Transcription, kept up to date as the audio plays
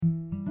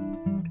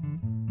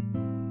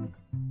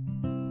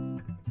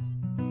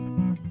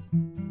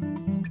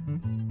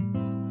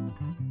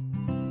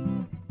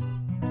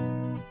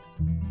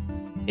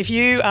If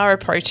you are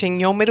approaching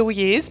your middle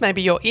years,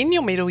 maybe you're in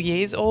your middle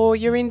years or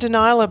you're in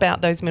denial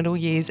about those middle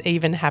years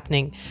even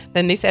happening,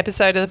 then this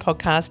episode of the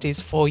podcast is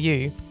for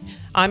you.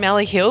 I'm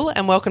Ali Hill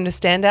and welcome to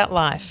Standout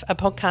Life, a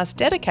podcast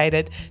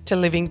dedicated to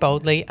living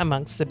boldly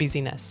amongst the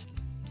busyness.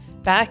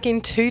 Back in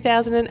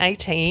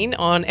 2018,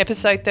 on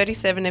episode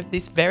 37 of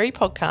this very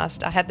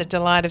podcast, I had the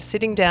delight of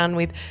sitting down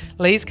with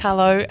Lise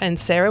Carlo and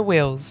Sarah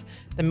Wills,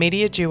 the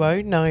media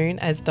duo known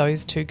as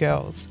Those Two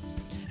Girls.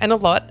 And a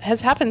lot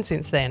has happened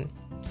since then.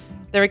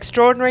 Their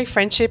extraordinary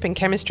friendship and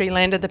chemistry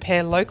landed the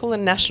pair local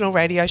and national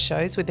radio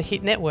shows with the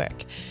Hit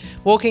Network.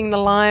 Walking the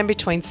line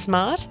between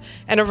smart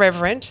and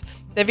irreverent,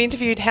 they've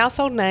interviewed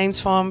household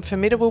names from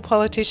formidable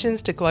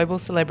politicians to global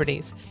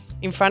celebrities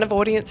in front of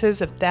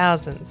audiences of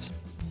thousands.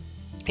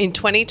 In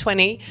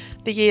 2020,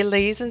 the year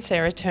Lise and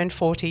Sarah turned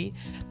 40,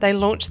 they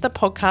launched the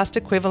podcast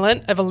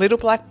equivalent of a little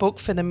black book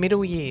for the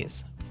middle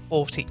years,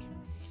 40.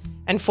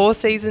 And 4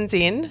 seasons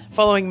in,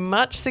 following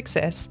much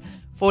success,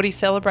 40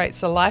 celebrates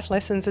the life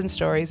lessons and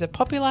stories of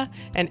popular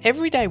and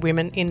everyday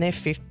women in their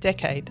 5th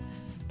decade.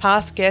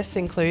 Past guests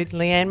include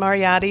Leanne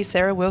Moriarty,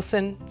 Sarah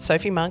Wilson,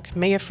 Sophie Monk,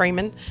 Mia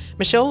Freeman,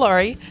 Michelle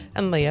Laurie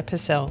and Leah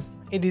Purcell.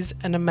 It is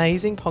an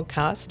amazing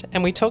podcast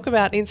and we talk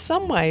about, in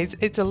some ways,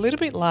 it's a little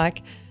bit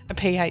like a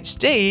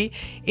PhD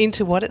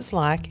into what it's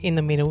like in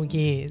the middle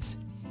years.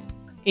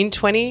 In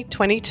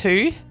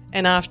 2022,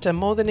 and after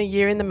more than a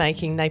year in the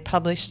making, they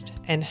published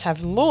and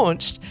have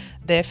launched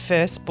their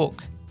first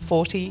book,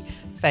 40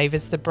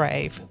 Favours the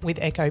Brave, with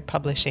Echo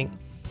Publishing.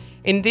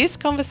 In this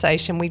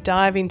conversation, we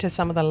dive into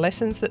some of the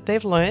lessons that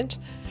they've learnt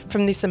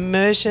from this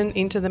immersion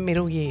into the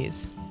middle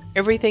years.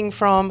 Everything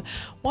from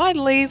why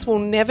Lise will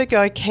never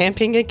go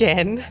camping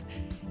again,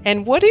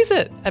 and what is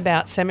it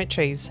about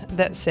cemeteries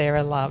that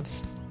Sarah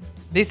loves.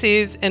 This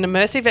is an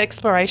immersive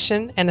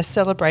exploration and a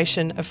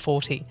celebration of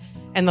 40,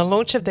 and the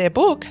launch of their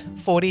book,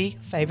 40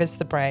 Favours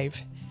the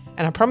Brave.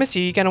 And I promise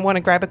you're going to want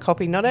to grab a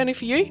copy not only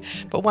for you,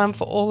 but one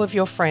for all of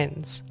your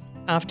friends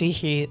after you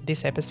hear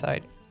this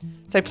episode.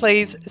 So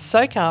please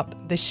soak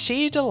up the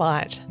sheer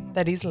delight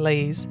that is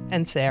Lise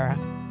and Sarah.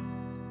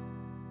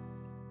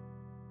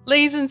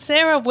 Lise and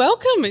Sarah,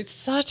 welcome. It's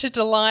such a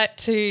delight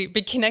to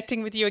be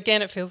connecting with you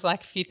again. It feels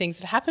like a few things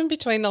have happened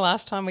between the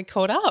last time we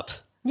caught up.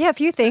 Yeah, a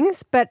few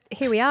things, but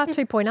here we are,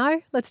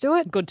 2.0. Let's do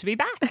it. Good to be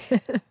back.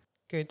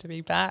 Good to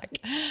be back.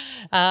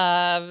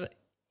 I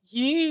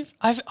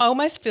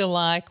almost feel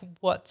like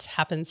what's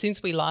happened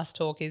since we last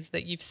talked is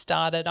that you've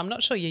started, I'm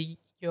not sure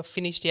you're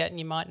finished yet and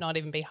you might not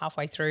even be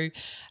halfway through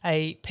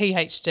a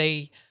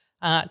PhD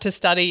to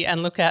study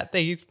and look at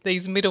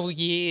these middle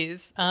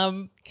years.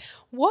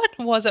 What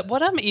was it,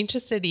 what I'm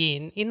interested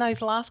in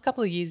those last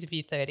couple of years of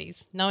your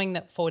 30s, knowing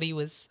that 40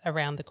 was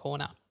around the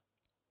corner,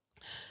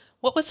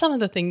 what were some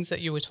of the things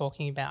that you were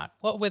talking about?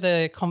 What were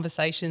the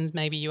conversations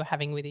maybe you were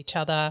having with each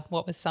other?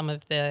 What were some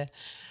of the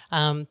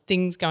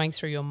things going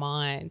through your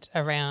mind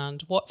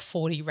around what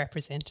 40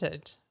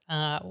 represented?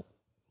 What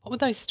were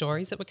those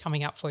stories that were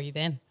coming up for you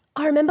then?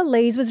 I remember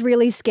Lise was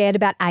really scared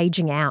about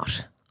ageing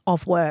out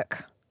of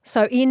work.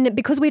 So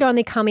because we'd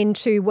only come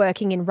into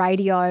working in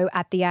radio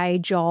at the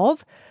age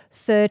of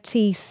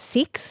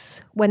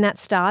 36 when that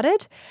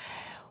started,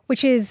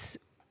 which is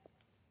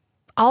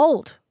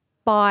old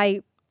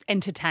by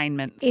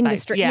entertainment space.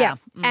 Industry. Yeah.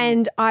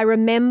 And I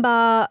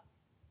remember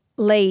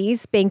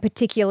Lise being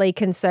particularly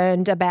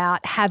concerned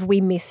about, have we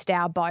missed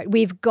our boat?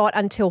 We've got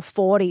until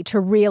 40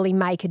 to really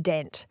make a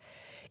dent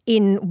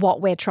in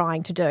what we're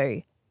trying to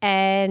do.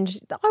 And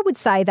I would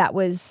say that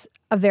was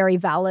a very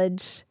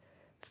valid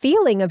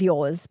feeling of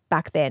yours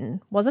back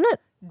then, wasn't it?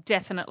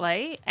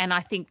 Definitely. And I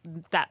think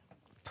that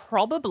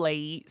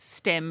probably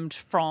stemmed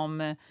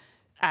from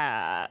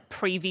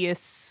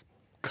previous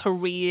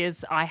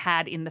careers I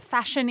had in the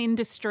fashion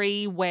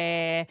industry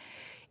where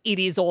it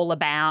is all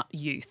about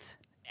youth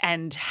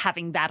and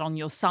having that on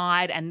your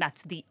side, and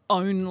that's the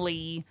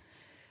only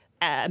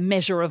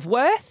measure of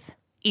worth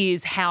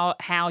is how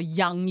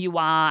young you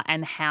are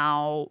and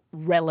how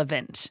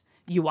relevant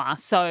you are.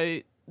 So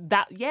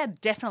that, yeah,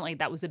 definitely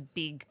that was a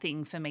big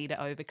thing for me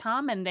to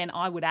overcome. And then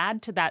I would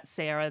add to that,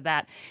 Sarah,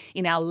 that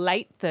in our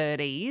late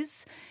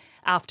 30s,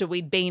 after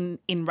we'd been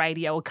in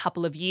radio a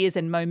couple of years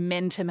and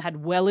momentum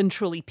had well and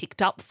truly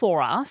picked up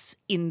for us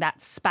in that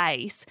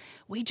space,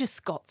 we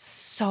just got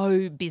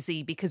so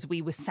busy because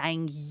we were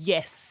saying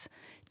yes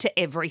to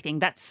everything.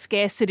 That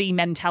scarcity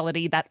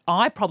mentality that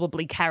I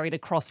probably carried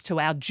across to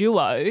our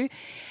duo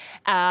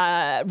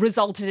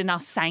resulted in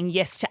us saying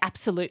yes to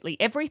absolutely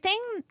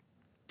everything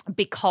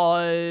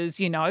because,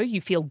 you know, you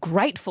feel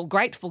grateful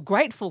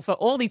for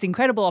all these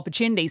incredible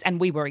opportunities, and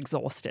we were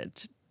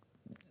exhausted.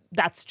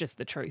 That's just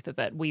the truth of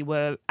it. We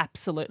were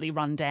absolutely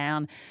run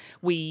down.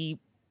 We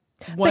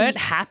weren't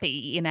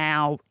happy in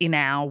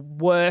our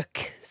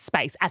work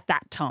space at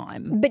that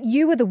time. But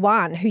you were the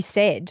one who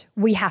said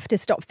we have to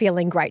stop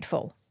feeling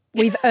grateful.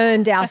 We've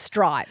earned our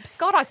stripes.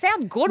 God, I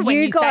sound good when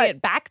you say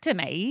it back to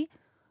me.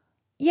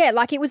 Yeah,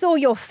 like it was all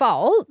your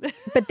fault,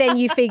 but then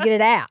you figured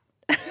it out.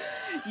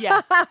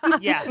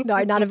 Yeah.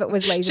 No, none of it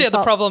was Lee's She had the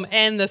fault. problem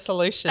and the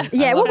solution.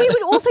 Yeah, well, we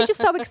were also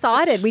just so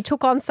excited. We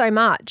took on so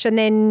much. And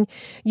then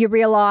you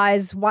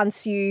realise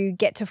once you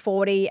get to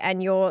 40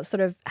 and you're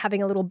sort of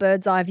having a little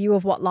bird's eye view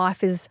of what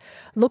life is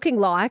looking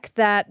like,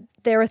 that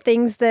there are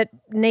things that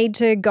need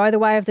to go the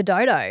way of the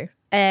dodo.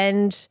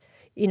 And,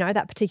 you know,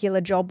 that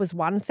particular job was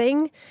one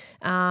thing.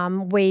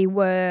 We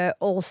were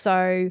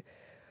also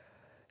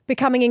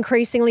becoming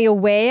increasingly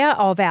aware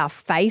of our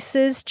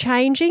faces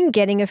changing,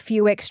 getting a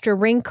few extra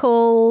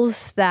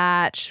wrinkles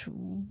that,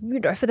 you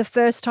know, for the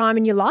first time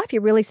in your life, you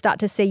really start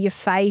to see your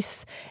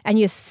face and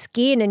your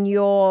skin and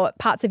your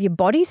parts of your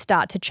body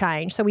start to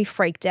change. So we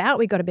freaked out.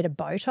 We got a bit of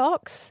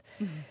Botox.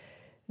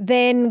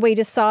 Then we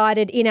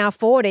decided in our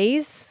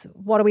 40s,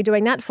 what are we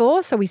doing that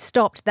for? So we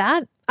stopped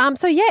that.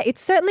 So, yeah,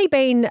 it's certainly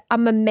been a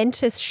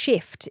momentous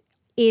shift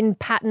in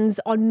patterns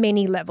on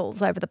many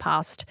levels over the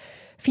past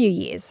few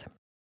years.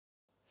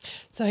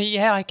 So,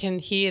 yeah, I can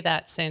hear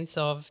that sense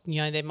of,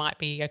 you know, there might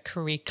be a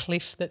career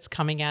cliff that's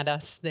coming at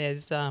us.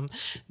 There's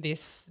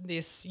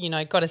this, you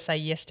know, got to say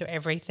yes to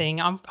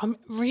everything. I'm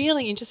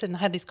really interested and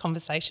had this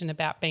conversation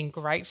about being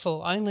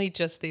grateful only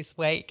just this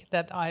week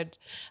that I'd,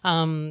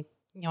 you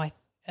know, I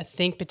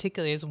think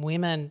particularly as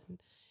women,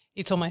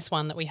 it's almost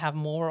one that we have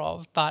more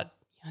of, but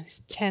you know,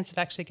 this chance of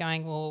actually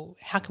going, well,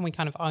 how can we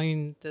kind of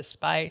own the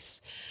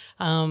space?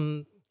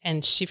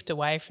 And shift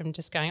away from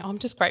just going, oh, I'm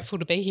just grateful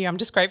to be here. I'm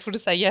just grateful to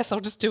say yes, I'll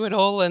just do it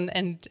all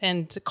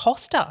and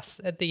cost us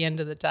at the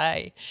end of the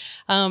day.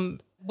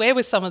 Where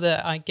were some of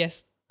the, I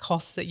guess,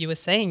 costs that you were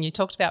seeing? You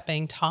talked about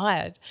being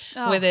tired.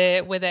 Oh. Were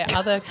there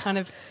other kind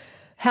of...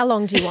 How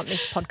long do you want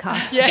this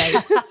podcast to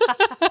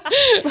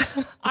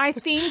be? I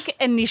think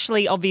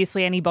initially,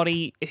 obviously,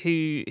 anybody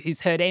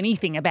who's heard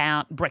anything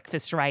about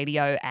breakfast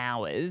radio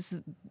hours,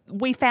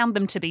 we found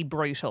them to be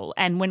brutal.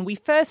 And when we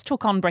first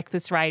took on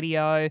breakfast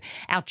radio,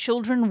 our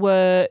children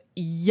were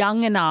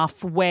young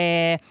enough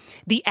where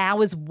the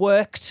hours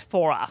worked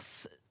for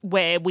us,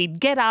 where we'd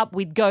get up,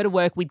 we'd go to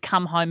work, we'd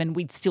come home and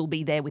we'd still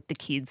be there with the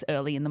kids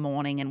early in the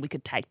morning and we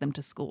could take them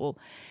to school.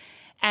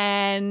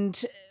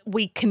 And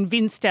we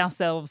convinced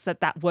ourselves that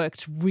that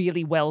worked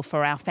really well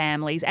for our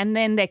families. And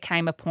then there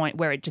came a point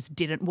where it just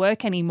didn't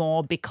work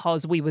anymore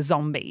because we were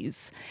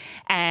zombies.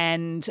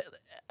 And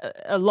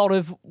a lot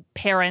of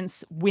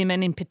parents,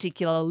 women in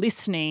particular,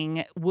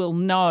 listening will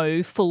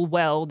know full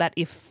well that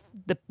if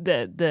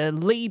the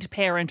lead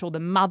parent or the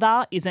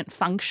mother isn't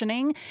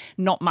functioning,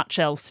 not much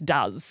else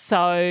does.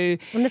 So,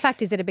 and the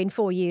fact is it had been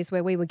 4 years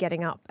where we were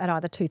getting up at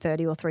either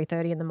 2:30 or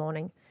 3:30 in the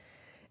morning.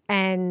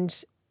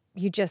 And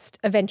you just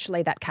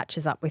eventually that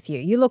catches up with you.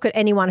 You look at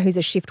anyone who's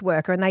a shift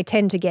worker and they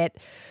tend to get,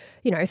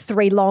 you know,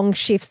 3 long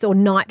shifts or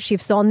night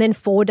shifts on, then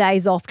 4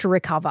 days off to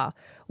recover.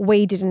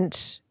 We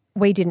didn't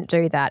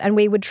do that. And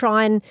we would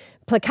try and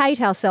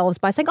placate ourselves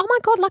by saying, oh my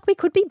God, like we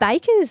could be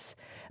bakers.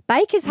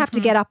 Bakers have to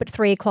get up at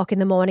 3 o'clock in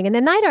the morning and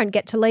then they don't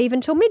get to leave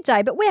until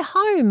midday, but we're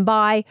home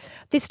by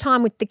this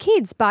time with the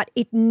kids, but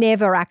it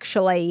never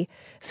actually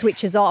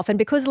switches off. And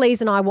because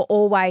Lise and I were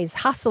always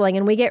hustling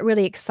and we get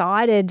really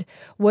excited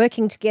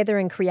working together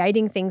and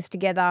creating things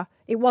together,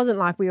 it wasn't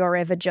like we were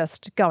ever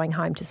just going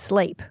home to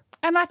sleep.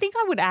 And I think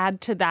I would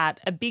add to that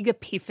a big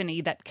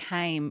epiphany that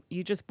came,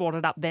 you just brought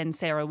it up then,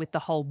 Sarah, with the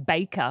whole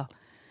baker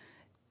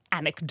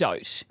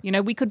anecdote. You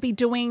know, we could be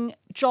doing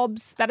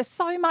jobs that are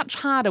so much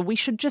harder. We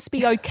should just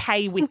be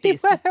okay with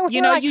this.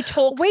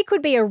 We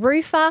could be a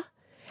roofer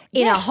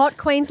in a hot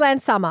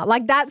Queensland summer.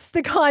 Like that's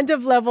the kind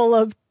of level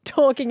of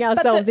talking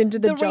ourselves into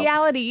the job. The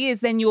reality is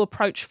then you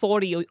approach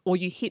 40 or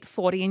you hit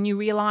 40 and you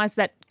realise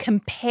that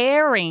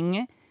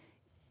comparing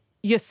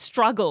your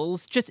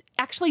struggles just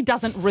actually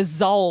doesn't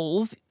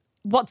resolve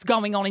what's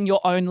going on in your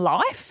own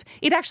life.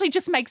 It actually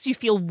just makes you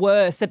feel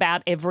worse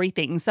about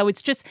everything. So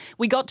it's just,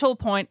 we got to a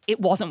point, it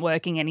wasn't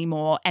working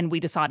anymore and we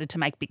decided to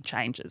make big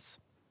changes.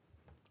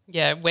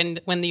 Yeah, when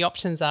the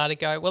options are to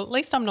go, well, at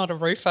least I'm not a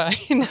roofer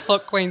in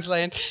hot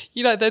Queensland,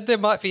 you know, there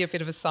might be a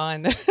bit of a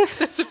sign that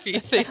there's a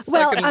few things.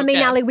 Well, I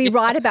mean, Ali, we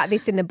write about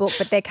this in the book,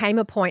 but there came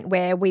a point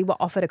where we were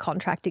offered a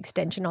contract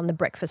extension on the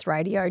breakfast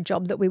radio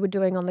job that we were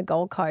doing on the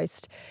Gold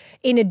Coast,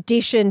 in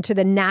addition to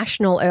the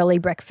national early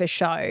breakfast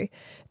show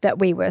that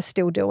we were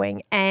still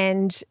doing.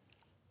 And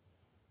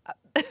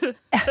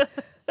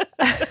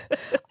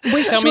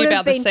we Tell me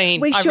about the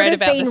scene. We should have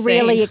been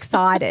really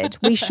excited.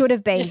 We should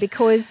have been,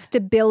 because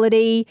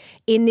stability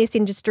in this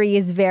industry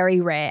is very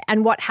rare.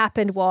 And what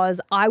happened was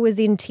I was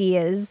in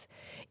tears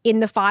in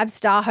the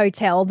 5-star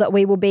hotel that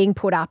we were being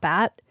put up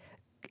at.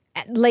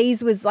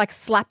 Lise was like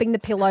slapping the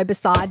pillow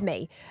beside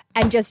me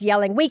and just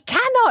yelling, we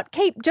cannot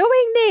keep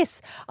doing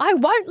this. I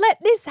won't let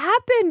this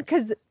happen.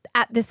 Because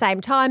at the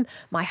same time,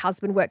 my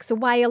husband works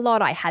away a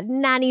lot. I had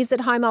nannies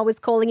at home. I was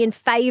calling in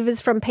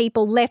favours from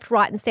people left,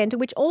 right and centre,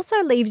 which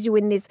also leaves you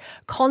in this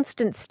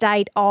constant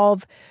state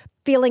of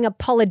feeling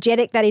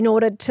apologetic that in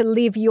order to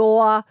live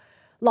your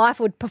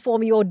life or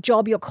perform your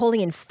job, you're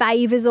calling in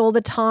favours all the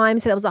time.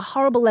 So there was a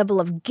horrible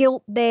level of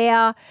guilt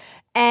there.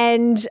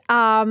 And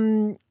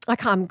I'm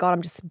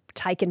just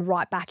taken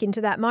right back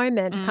into that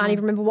moment. I can't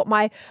even remember what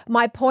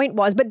my point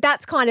was. But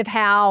that's kind of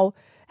how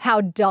how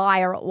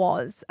dire it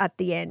was at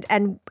the end.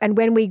 And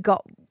when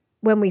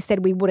we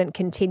said we wouldn't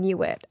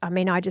continue it, I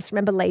mean, I just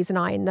remember Lise and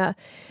I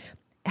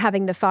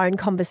having the phone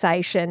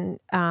conversation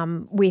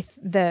with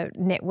the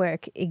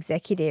network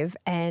executive,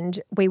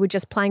 and we were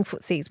just playing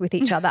footsies with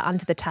each other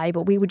under the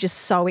table. We were just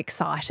so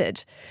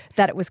excited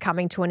that it was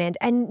coming to an end.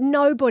 And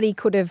nobody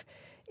could have,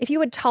 if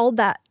you had told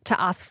that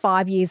to us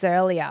 5 years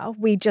earlier,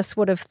 we just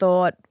would have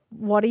thought,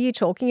 what are you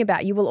talking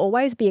about? You will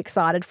always be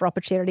excited for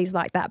opportunities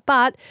like that.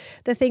 But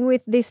the thing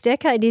with this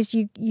decade is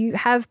you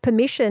have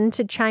permission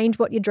to change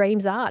what your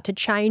dreams are, to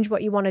change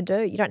what you want to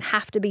do. You don't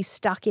have to be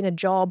stuck in a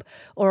job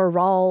or a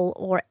role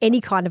or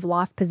any kind of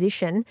life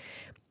position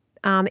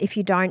if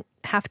you don't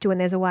have to and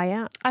there's a way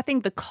out. I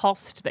think the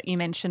cost that you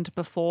mentioned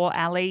before,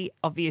 Ali,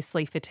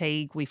 obviously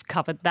fatigue, we've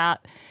covered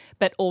that,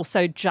 but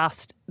also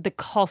just the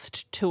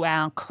cost to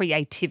our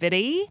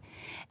creativity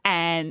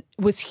and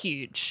was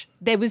huge.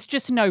 There was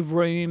just no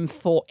room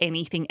for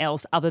anything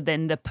else other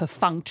than the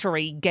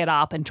perfunctory get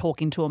up and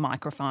talk into a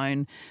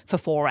microphone for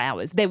 4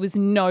 hours. There was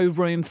no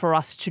room for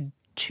us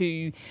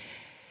to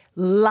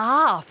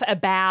laugh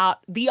about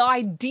the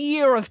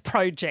idea of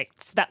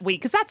projects that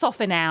because that's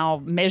often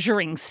our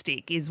measuring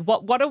stick, is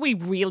what are we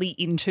really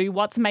into,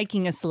 what's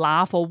making us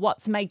laugh or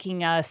what's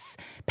making us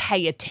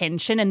pay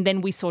attention, and then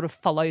we sort of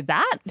follow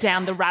that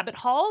down the rabbit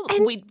hole.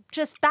 And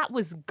that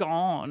was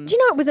gone. Do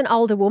you know, it was an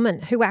older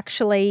woman who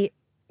actually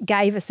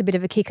gave us a bit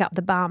of a kick up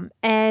the bum,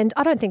 and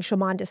I don't think she'll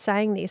mind us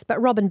saying this, but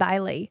Robin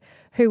Bailey,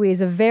 who is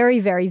a very,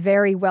 very,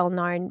 very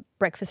well-known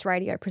breakfast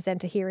radio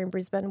presenter here in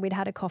Brisbane, we'd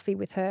had a coffee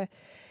with her.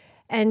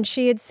 And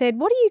she had said,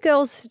 what are you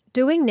girls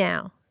doing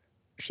now?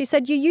 She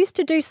said, you used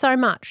to do so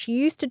much. You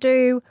used to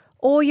do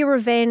all your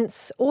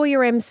events, all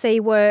your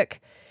MC work.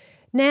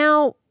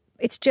 Now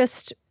it's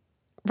just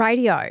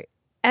radio.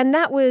 And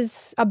that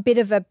was a bit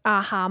of an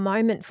aha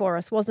moment for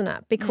us, wasn't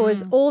it?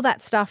 Because all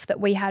that stuff that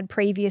we had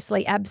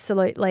previously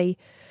absolutely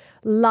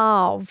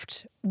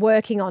loved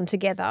working on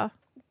together,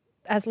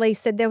 as Lee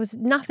said, there was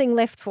nothing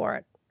left for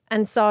it.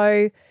 And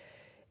so,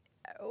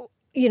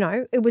 you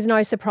know, it was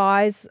no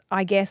surprise,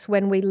 I guess,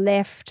 when we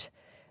left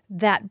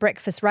that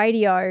breakfast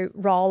radio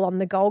role on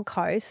the Gold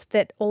Coast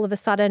that all of a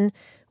sudden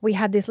we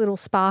had this little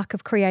spark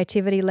of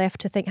creativity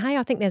left to think, hey,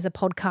 I think there's a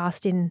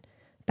podcast in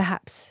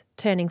perhaps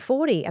turning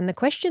 40 and the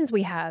questions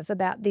we have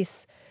about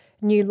this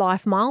new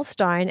life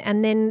milestone,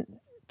 and then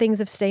things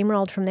have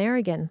steamrolled from there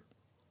again.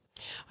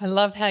 I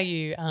love how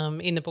you,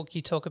 in the book,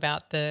 you talk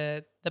about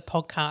the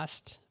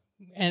podcast,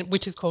 and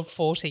which is called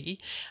 40,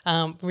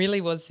 really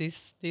was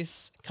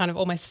this kind of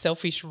almost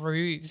selfish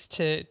ruse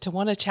to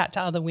want to chat to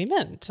other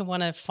women, to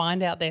want to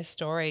find out their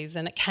stories.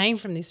 And it came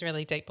from this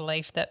really deep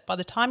belief that by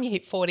the time you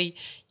hit 40,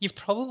 you've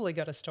probably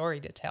got a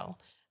story to tell,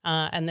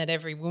 and that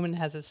every woman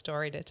has a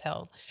story to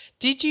tell.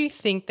 Did you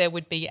think there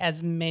would be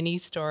as many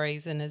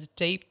stories and as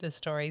deep the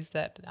stories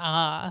that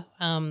are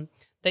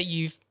that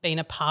you've been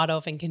a part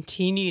of and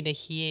continue to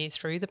hear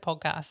through the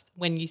podcast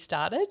when you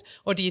started?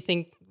 Or do you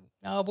think,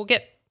 we'll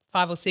get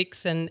 5 or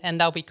 6 and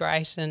they'll be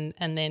great and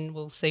then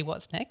we'll see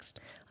what's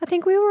next? I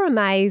think we were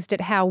amazed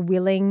at how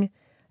willing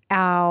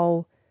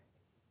our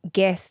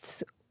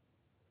guests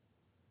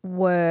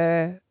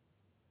were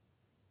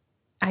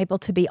able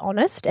to be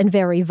honest and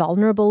very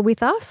vulnerable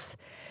with us.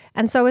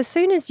 And so as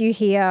soon as you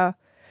hear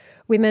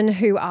women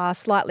who are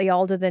slightly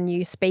older than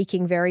you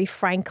speaking very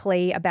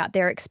frankly about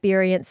their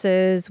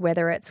experiences,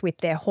 whether it's with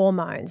their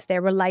hormones, their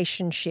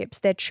relationships,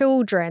 their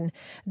children,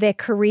 their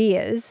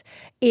careers,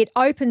 it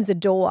opens a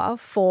door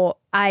for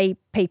A,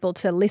 people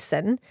to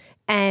listen,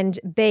 and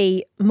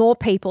B, more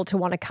people to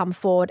want to come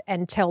forward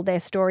and tell their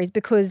stories,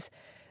 because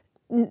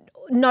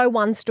no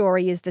one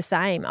story is the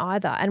same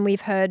either. And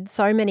we've heard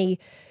so many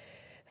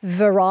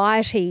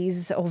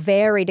varieties or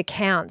varied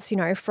accounts, you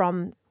know,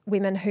 from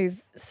women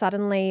who've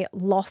suddenly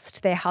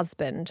lost their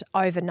husband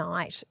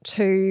overnight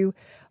to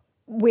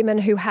women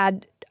who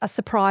had a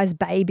surprise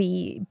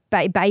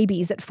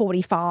babies at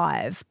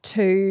 45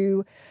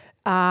 to,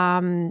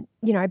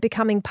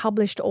 becoming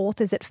published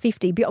authors at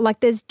 50.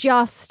 Like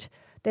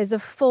there's a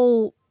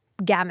full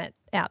gamut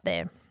out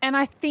there. And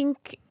I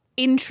think,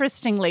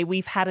 interestingly,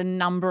 we've had a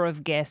number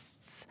of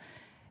guests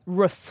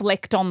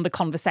reflect on the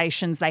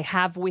conversations they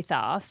have with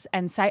us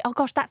and say, oh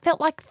gosh, that felt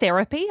like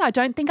therapy. I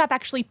don't think I've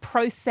actually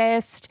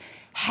processed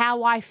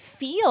how I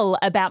feel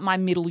about my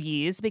middle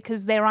years,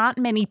 because there aren't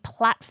many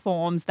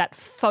platforms that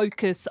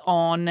focus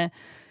on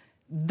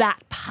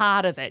that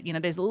part of it. You know,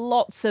 there's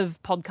lots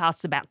of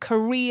podcasts about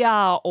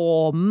career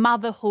or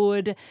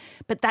motherhood,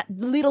 but that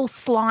little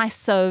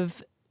slice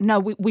of, no,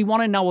 we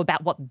want to know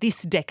about what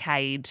this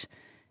decade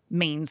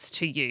means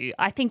to you.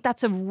 I think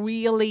that's a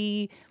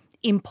really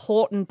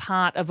important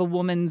part of a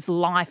woman's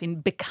life in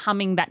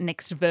becoming that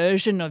next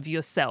version of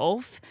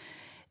yourself,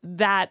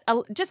 that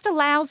just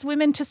allows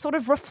women to sort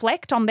of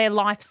reflect on their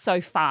life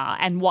so far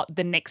and what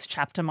the next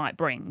chapter might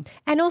bring.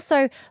 And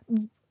also,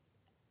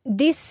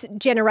 this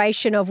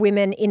generation of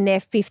women in their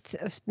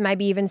 5th,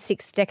 maybe even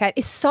 6th decade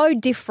is so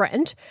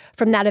different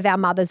from that of our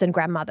mothers and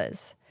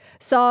grandmothers.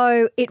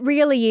 So it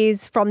really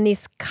is from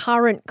this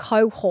current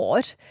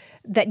cohort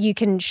that you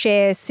can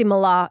share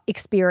similar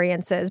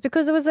experiences,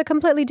 because it was a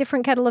completely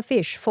different kettle of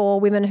fish for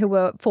women who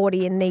were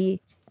 40 in the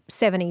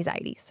 70s,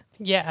 80s.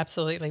 Yeah,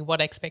 absolutely. What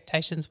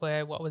expectations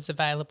were, what was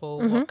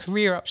available, what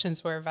career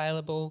options were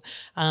available,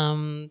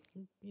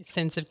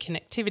 sense of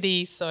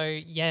connectivity. So,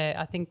 yeah,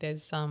 I think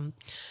there's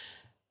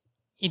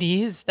it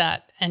is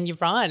that, and you're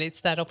right,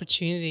 it's that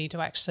opportunity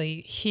to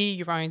actually hear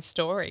your own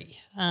story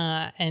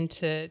and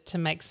to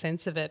make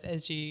sense of it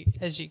as you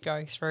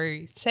go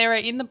through. Sarah,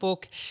 in the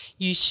book,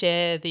 you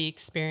share the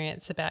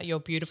experience about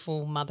your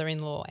beautiful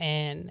mother-in-law,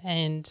 Anne,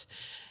 and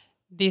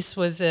this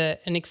was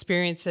an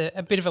experience,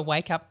 a bit of a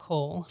wake-up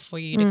call for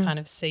you to kind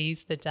of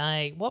seize the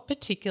day. What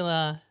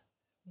particular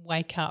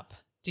wake-up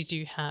did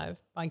you have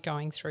by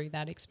going through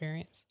that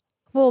experience?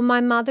 Well,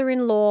 my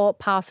mother-in-law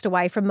passed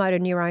away from motor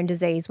neurone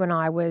disease when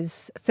I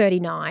was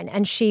 39,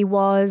 and she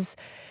was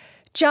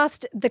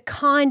just the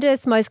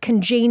kindest, most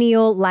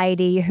congenial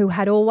lady who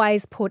had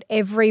always put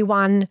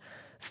everyone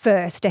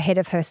first ahead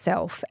of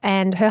herself.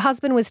 And her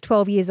husband was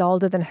 12 years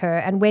older than her,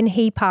 and when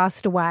he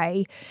passed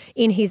away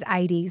in his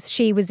 80s,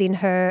 she was in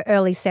her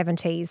early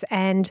 70s,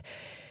 and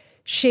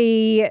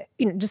she,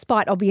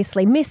 despite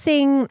obviously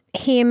missing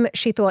him,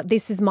 she thought,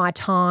 this is my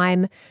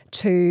time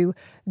to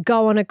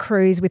go on a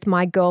cruise with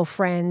my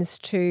girlfriends,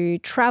 to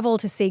travel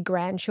to see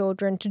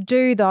grandchildren, to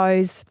do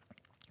those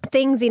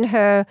things in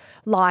her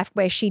life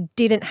where she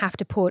didn't have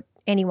to put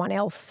anyone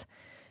else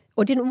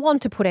or didn't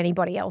want to put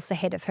anybody else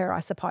ahead of her, I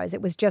suppose.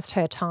 It was just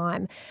her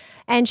time.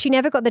 And she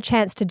never got the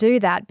chance to do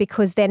that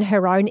because then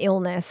her own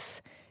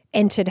illness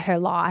entered her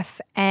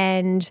life,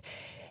 and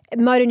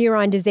motor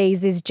neurone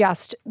disease is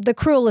just the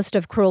cruelest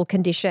of cruel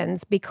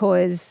conditions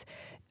because,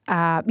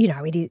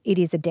 it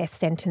is a death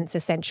sentence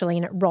essentially,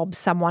 and it robs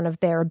someone of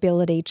their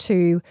ability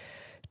to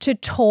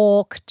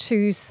talk,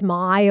 to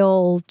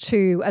smile,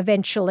 to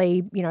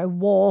eventually,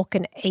 walk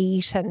and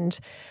eat and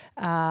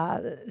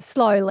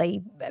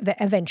slowly,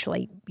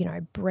 eventually,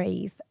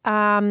 breathe.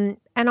 And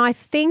I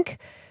think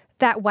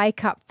that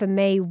wake up for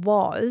me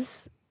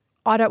was,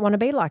 I don't want to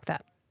be like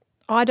that.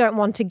 I don't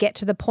want to get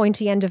to the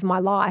pointy end of my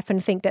life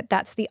and think that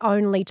that's the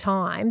only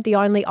time, the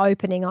only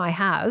opening I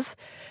have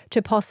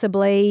to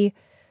possibly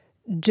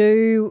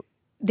do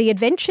the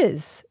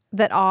adventures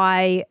that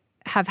I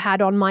have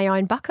had on my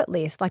own bucket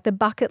list. Like, the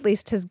bucket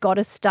list has got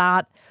to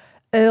start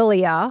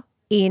earlier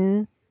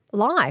in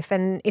life,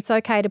 and it's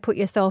okay to put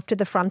yourself to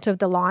the front of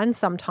the line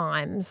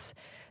sometimes.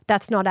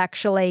 That's not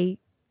actually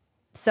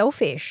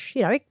selfish.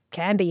 It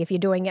can be if you're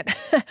doing it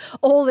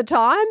all the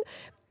time.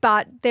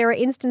 But there are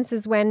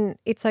instances when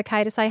it's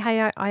okay to say,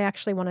 hey, I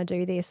actually want to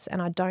do this and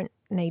I don't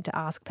need to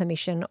ask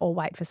permission or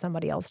wait for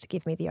somebody else to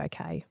give me the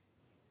okay.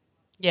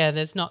 Yeah,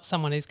 there's not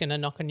someone who's going to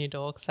knock on your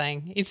door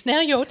saying, it's now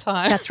your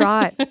time. That's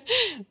right.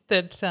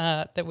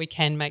 that we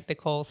can make the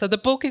call. So the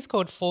book is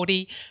called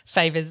 40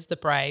 Favours the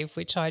Brave,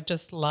 which I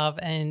just love.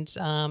 And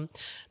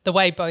the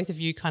way both of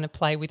you kind of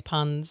play with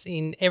puns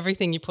in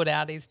everything you put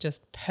out is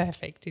just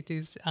perfect. It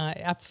is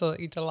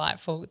absolutely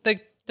delightful.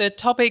 The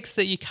topics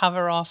that you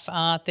cover off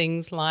are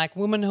things like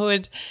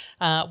womanhood,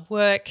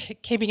 work,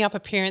 keeping up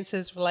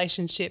appearances,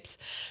 relationships,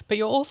 but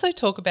you also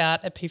talk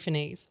about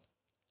epiphanies.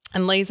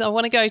 And Lise, I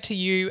want to go to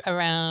you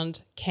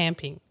around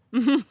camping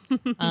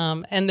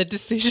and the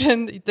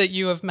decision that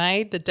you have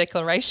made, the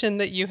declaration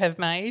that you have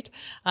made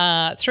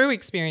through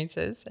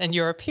experiences and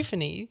your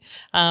epiphany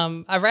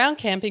around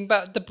camping,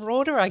 but the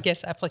broader, I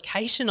guess,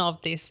 application of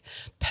this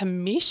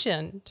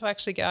permission to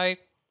actually go,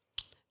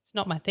 it's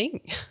not my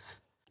thing.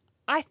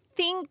 I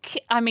think,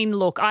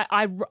 look,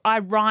 I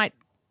write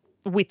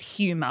with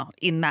humour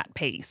in that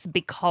piece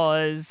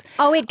because...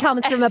 Oh, it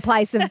comes from a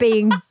place of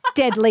being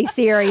deadly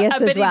serious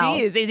as well.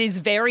 But it is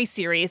very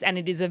serious, and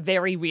it is a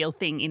very real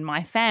thing in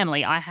my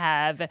family. I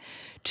have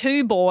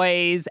 2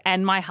 boys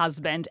and my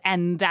husband,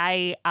 and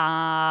they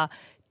are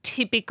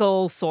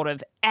typical sort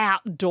of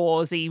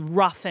outdoorsy,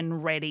 rough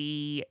and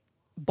ready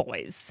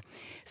boys.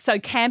 So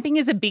camping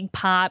is a big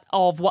part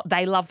of what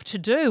they love to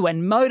do,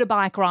 and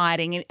motorbike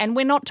riding, and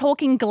we're not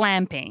talking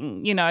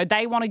glamping.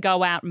 They want to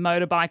go out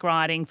motorbike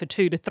riding for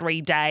 2 to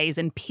 3 days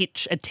and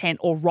pitch a tent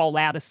or roll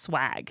out a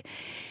swag.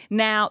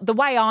 Now, the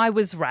way I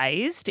was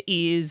raised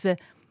is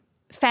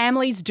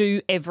families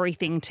do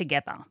everything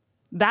together.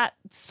 That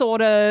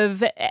sort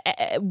of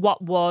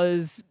what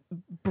was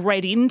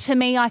bred into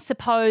me, I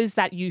suppose,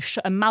 that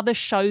a mother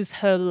shows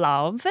her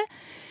love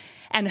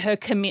and her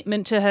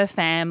commitment to her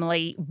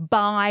family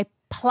by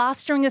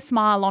plastering a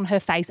smile on her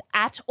face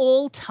at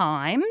all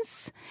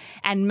times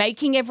and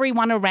making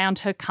everyone around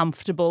her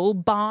comfortable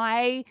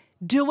by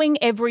doing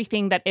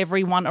everything that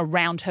everyone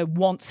around her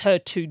wants her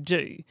to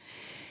do.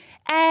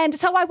 And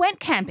so I went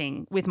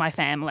camping with my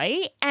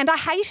family and I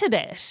hated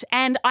it.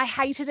 And I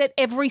hated it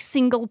every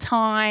single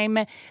time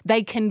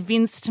they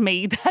convinced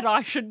me that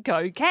I should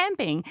go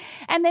camping.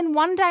 And then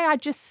one day I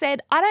just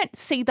said, I don't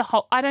see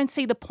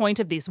the point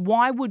of this.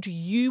 Why would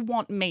you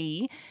want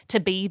me to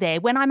be there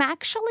when I'm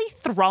actually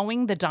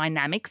throwing the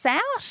dynamics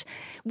out?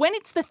 When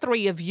it's the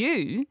 3 of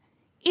you,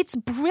 it's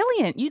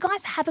brilliant. You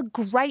guys have a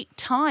great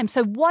time.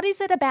 So what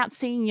is it about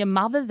seeing your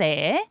mother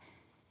there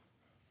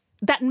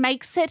that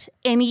makes it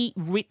any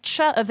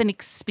richer of an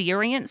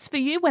experience for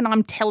you when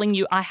I'm telling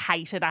you I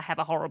hate it, I have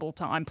a horrible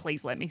time,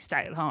 please let me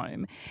stay at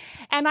home?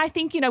 And I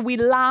think, we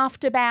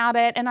laughed about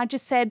it and I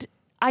just said,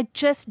 I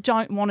just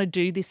don't want to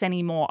do this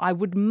anymore. I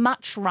would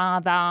much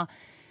rather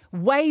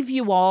wave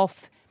you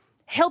off,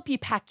 help you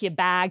pack your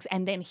bags,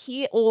 and then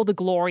hear all the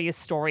glorious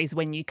stories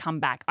when you come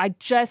back. I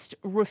just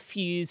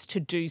refuse to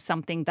do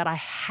something that I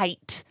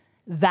hate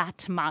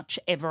that much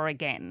ever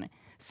again.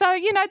 So,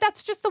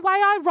 that's just the way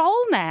I roll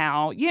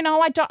now.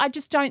 I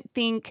just don't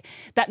think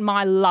that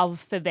my love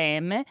for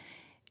them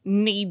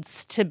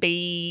needs to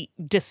be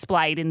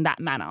displayed in that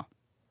manner.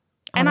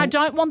 And I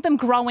don't want them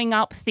growing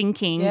up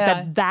thinking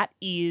that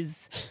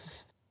is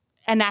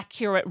an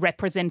accurate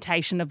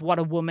representation of what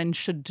a woman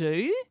should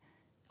do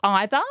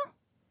either.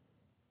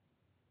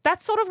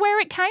 That's sort of where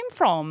it came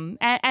from.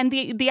 And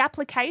the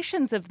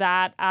applications of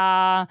that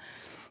are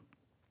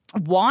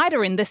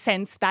wider in the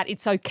sense that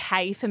it's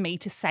okay for me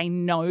to say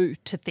no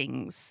to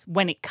things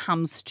when it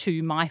comes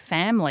to my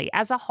family.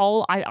 As a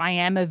whole, I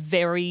am a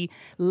very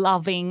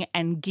loving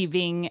and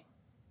giving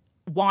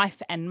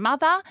wife and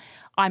mother.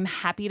 I'm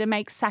happy to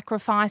make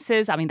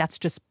sacrifices. I mean, that's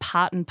just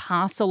part and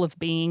parcel of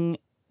being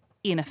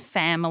in a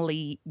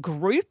family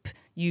group.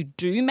 You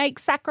do make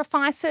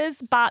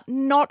sacrifices, but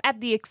not at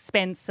the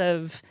expense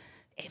of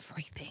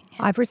everything.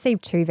 I've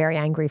received 2 very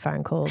angry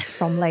phone calls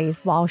from Lise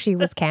while she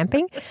was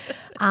camping.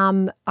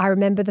 I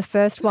remember the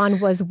first one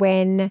was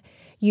when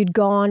you'd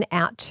gone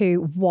out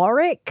to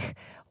Warwick,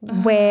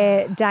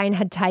 where Dane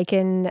had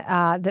taken,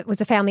 that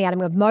was a family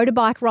outing of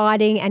motorbike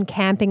riding and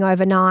camping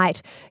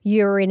overnight.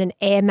 You were in an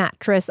air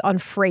mattress on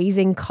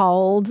freezing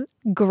cold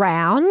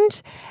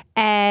ground.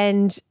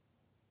 And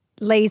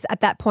Lise,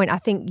 at that point, I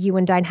think you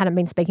and Dane hadn't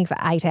been speaking for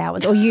 8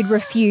 hours, or you'd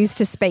refused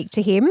to speak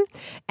to him.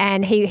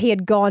 And he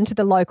had gone to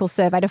the local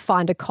survey to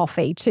find a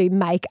coffee to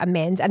make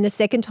amends. And the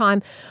second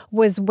time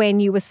was when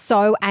you were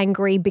so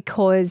angry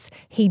because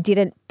he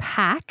didn't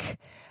pack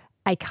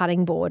a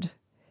cutting board.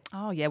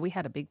 Oh, yeah, we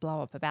had a big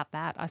blow up about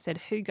that. I said,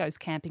 who goes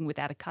camping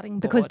without a cutting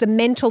board? Because the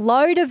mental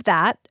load of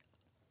that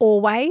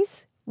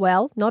always,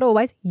 well, not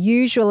always,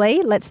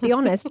 usually, let's be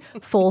honest,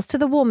 falls to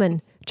the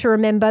woman to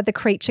remember the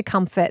creature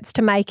comforts,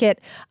 to make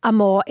it a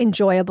more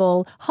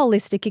enjoyable,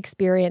 holistic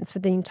experience for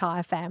the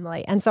entire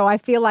family. And so I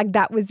feel like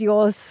that was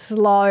your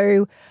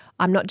slow,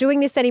 I'm not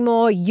doing this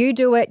anymore, you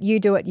do it, you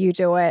do it, you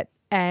do it.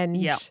 And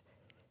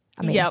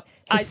I mean,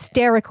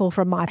 hysterical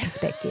from my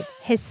perspective.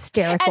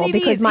 Hysterical,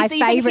 because my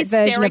favourite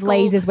version of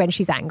Lise is when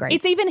she's angry.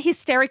 It's even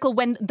hysterical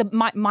when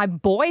my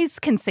boys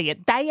can see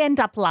it. They end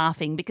up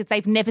laughing because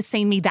they've never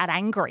seen me that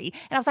angry.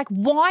 And I was like,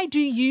 why do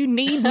you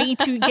need me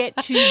to get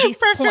to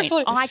this point?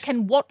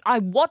 I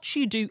watch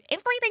you do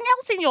everything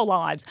else in your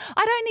lives.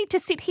 I don't need to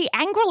sit here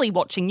angrily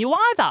watching you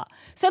either.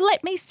 So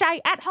let me stay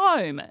at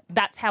home.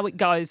 That's how it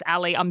goes,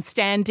 Ali. I'm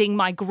standing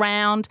my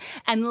ground.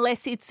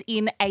 Unless it's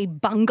in a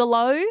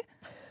bungalow,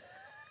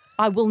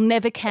 I will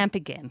never camp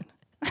again.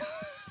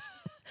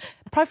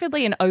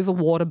 Preferably an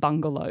overwater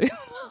bungalow,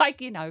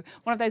 like, one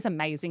of those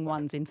amazing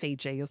ones in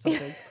Fiji or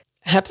something.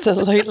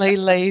 Absolutely,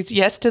 Lise.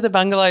 Yes to the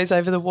bungalows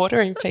over the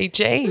water in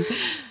Fiji.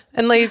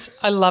 And Lise,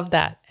 I love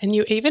that. And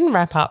you even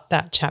wrap up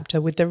that chapter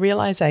with the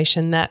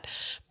realisation that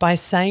by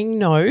saying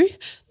no,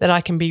 that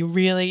I can be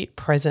really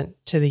present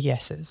to the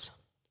yeses.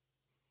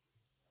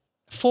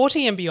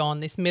 40 and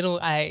beyond, this middle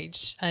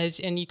age,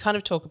 and you kind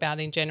of talk about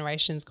in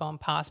generations gone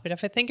past, but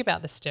if I think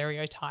about the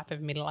stereotype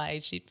of middle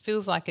age, it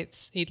feels like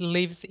it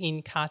lives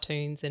in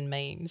cartoons and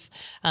memes,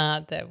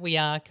 that we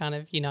are kind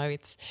of,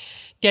 it's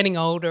getting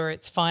older,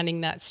 it's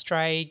finding that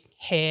stray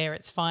hair,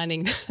 it's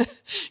finding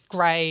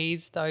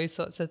greys, those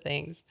sorts of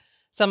things,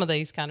 some of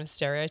these kind of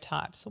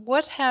stereotypes.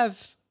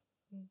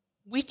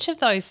 Which of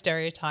those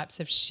stereotypes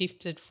have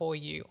shifted for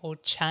you or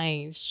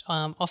changed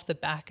off the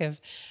back of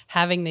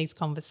having these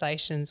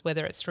conversations,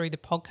 whether it's through the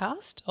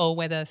podcast or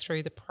whether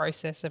through the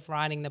process of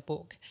writing the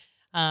book?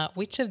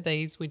 Which of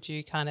these would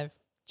you kind of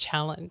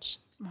challenge?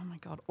 Oh, my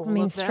God, all of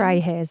them? Stray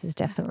hairs is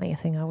definitely a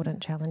thing. I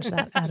wouldn't challenge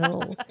that at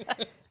all.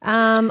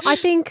 I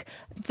think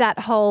that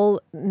whole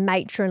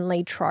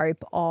matronly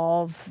trope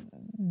of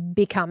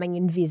becoming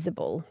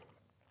invisible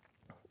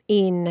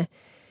in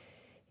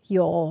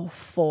your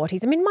 40s.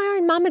 I mean, my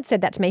own mum had said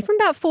that to me. From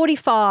about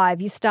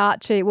 45, you start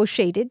to, well,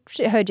 she did,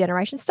 her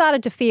generation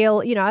started to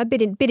feel, a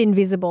bit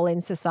invisible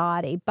in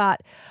society.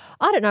 But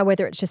I don't know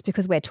whether it's just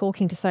because we're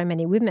talking to so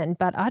many women,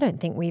 but I don't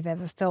think we've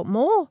ever felt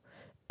more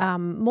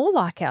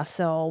like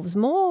ourselves,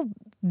 more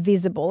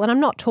visible. And I'm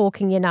not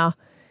talking in a,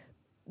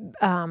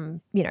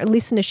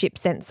 listenership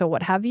sense or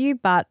what have you,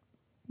 but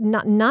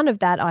none of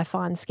that I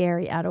find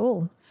scary at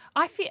all.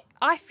 I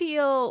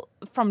feel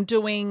from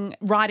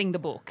writing the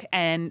book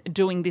and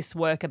doing this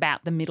work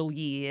about the middle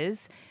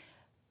years,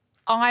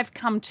 I've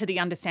come to the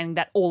understanding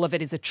that all of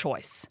it is a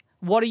choice.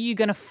 What are you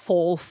going to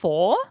fall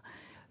for?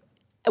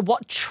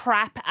 What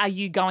trap are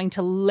you going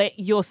to let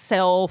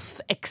yourself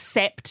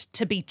accept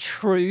to be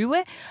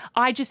true?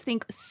 I just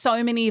think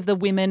so many of the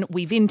women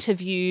we've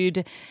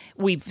interviewed,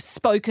 we've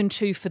spoken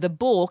to for the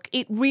book,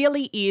 it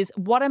really is,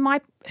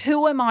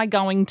 who am I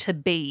going to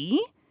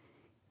be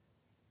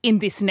in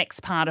this next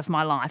part of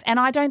my life? And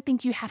I don't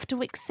think you have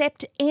to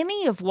accept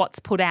any of what's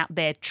put out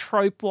there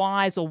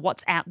trope-wise or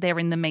what's out there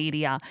in the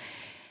media.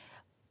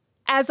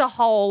 As a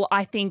whole,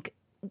 I think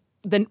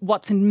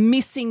what's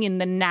missing in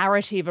the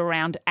narrative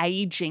around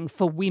aging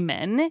for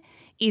women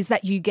is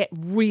that you get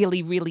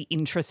really, really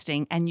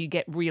interesting and you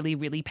get really,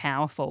 really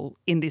powerful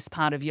in this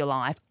part of your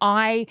life.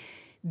 I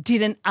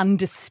didn't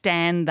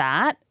understand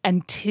that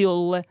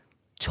until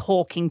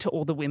talking to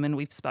all the women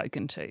we've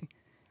spoken to.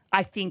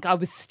 I think I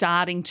was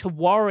starting to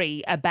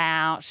worry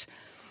about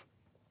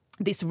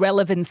this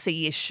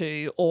relevancy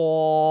issue,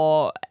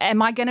 or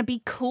am I going to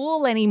be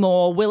cool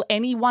anymore? Will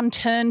anyone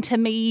turn to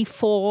me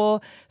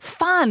for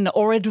fun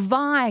or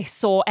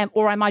advice, or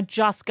am I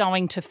just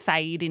going to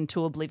fade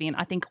into oblivion?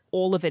 I think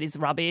all of it is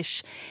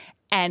rubbish,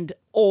 and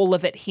all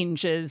of it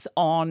hinges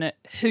on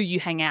who you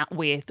hang out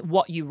with,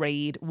 what you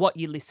read, what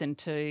you listen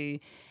to,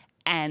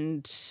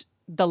 and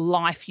the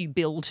life you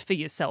build for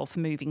yourself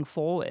moving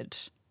forward.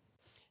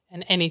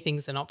 And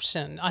anything's an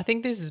option. I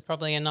think this is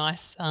probably a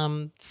nice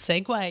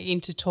segue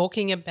into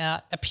talking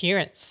about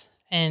appearance,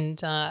 and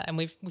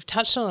we've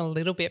touched on it a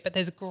little bit, but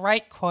there's a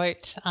great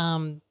quote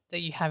that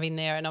you have in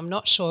there, and I'm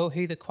not sure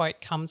who the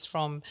quote comes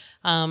from,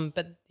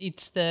 but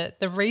it's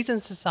the reason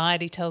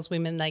society tells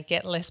women they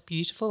get less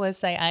beautiful as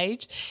they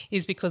age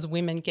is because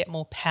women get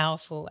more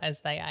powerful as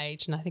they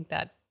age, and I think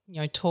that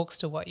talks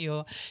to what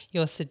you're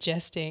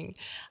suggesting.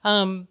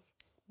 And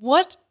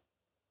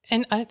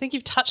I think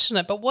you've touched on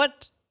it, but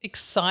what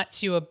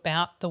excites you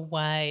about the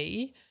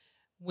way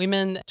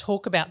women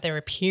talk about their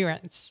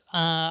appearance,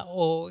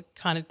 or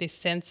kind of this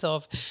sense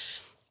of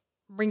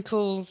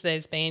wrinkles?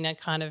 There's been a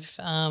kind of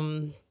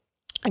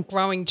a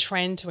growing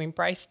trend to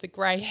embrace the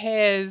grey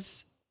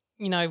hairs,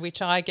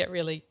 which I get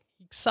really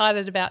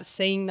excited about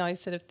seeing those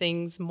sort of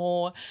things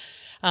more.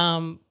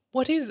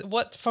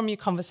 What from your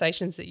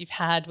conversations that you've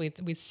had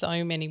with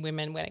so many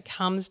women when it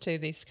comes to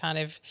this kind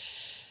of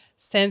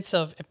sense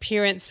of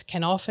appearance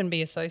can often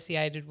be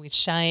associated with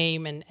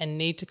shame and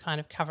need to kind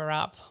of cover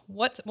up.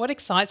 What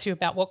excites you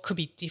about what could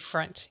be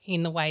different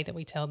in the way that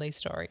we tell these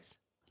stories?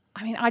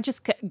 I mean, I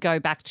just go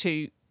back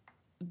to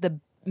the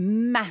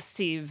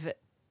massive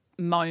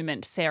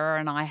moment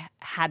Sarah and I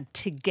had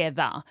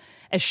together,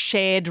 a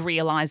shared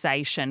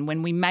realisation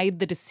when we made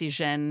the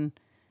decision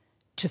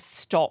to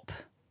stop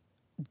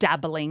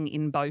dabbling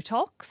in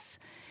Botox.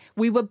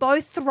 We were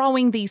both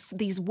throwing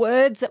these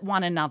words at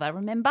one another,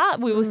 remember?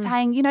 We were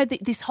saying,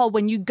 this whole,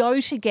 when you go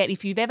to get,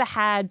 if you've ever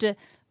had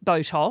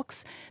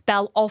Botox,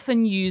 they'll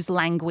often use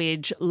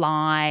language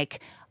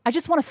like, I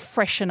just want to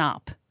freshen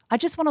up. I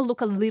just want to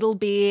look a little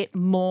bit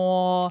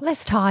more...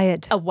 less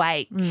tired.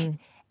 Awake. And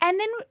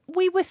then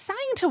we were saying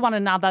to one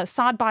another,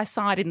 side by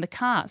side in the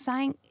car,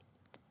 saying,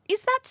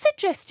 is that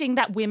suggesting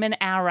that women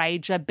our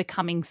age are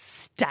becoming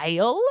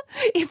stale?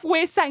 If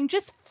we're saying,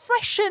 just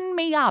freshen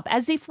me up,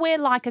 as if we're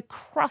like a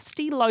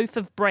crusty loaf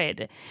of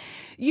bread.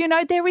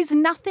 There is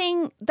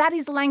nothing, that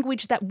is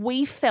language that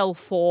we fell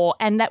for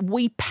and that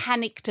we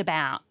panicked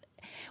about.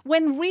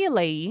 When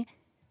really,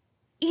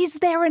 is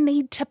there a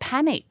need to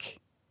panic?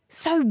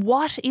 So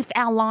what if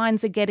our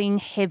lines are getting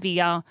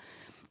heavier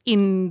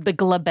in the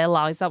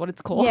glabella? Is that what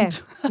it's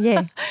called?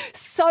 Yeah.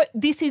 So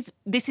this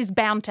is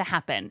bound to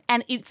happen,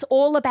 and it's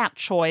all about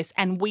choice.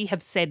 And we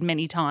have said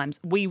many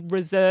times we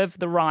reserve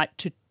the right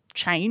to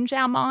change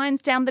our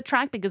minds down the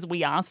track because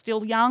we are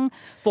still young,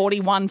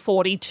 41,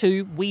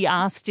 42, we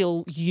are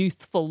still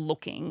youthful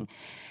looking.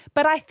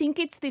 But I think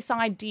it's this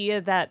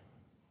idea that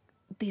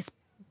this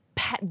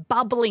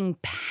bubbling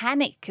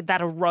panic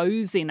that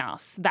arose in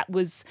us that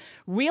was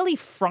really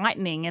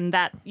frightening, and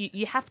that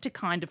you have to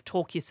kind of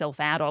talk yourself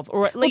out of,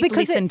 or at least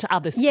listen to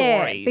other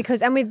stories. Yeah,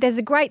 because there's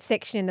a great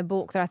section in the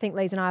book that I think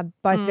Lise and I are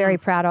both very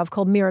proud of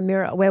called Mirror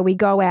Mirror, where we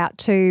go out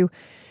to,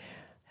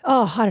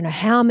 I don't know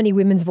how many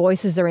women's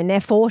voices are in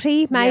their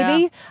 40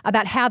 maybe,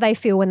 about how they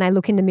feel when they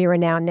look in the mirror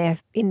now in their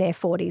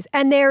 40s.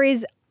 And there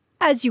is,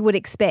 as you would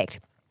expect,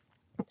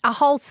 a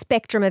whole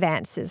spectrum of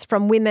answers,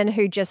 from women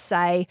who just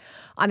say,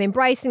 I'm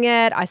embracing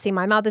it, I see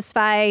my mother's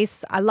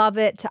face, I love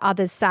it, to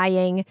others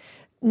saying,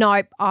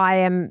 nope, I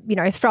am,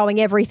 throwing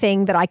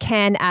everything that I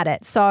can at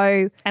it.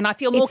 So, and I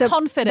feel more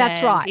confident.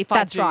 That's right. If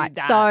that's I do right.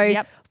 That.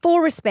 So, full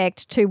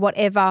respect to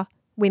whatever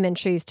women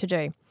choose to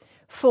do.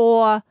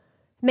 For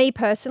me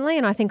personally,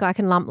 and I think I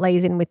can lump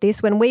Lise in with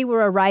this, when we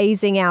were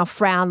erasing our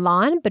frown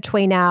line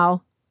between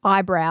our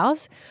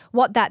eyebrows,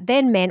 what that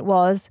then meant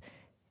was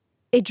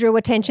it drew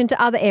attention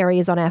to other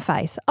areas on our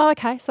face. Oh,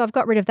 okay, so I've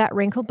got rid of that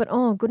wrinkle, but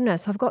oh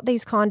goodness, I've got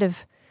these kind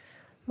of,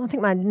 I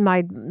think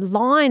my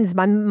lines,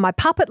 my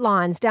puppet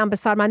lines down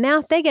beside my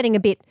mouth, they're getting a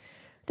bit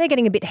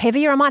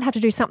heavier. I might have to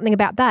do something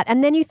about that.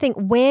 And then you think,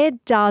 where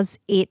does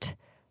it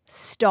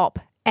stop?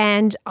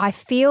 And I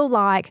feel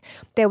like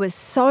there was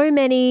so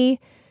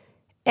many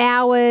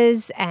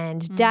hours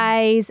and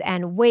days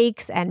and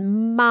weeks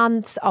and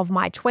months of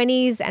my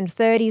 20s and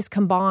 30s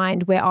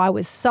combined where I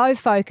was so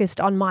focused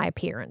on my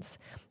appearance.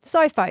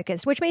 So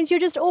focused, which means you're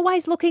just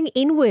always looking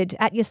inward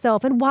at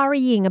yourself and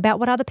worrying about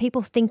what other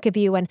people think of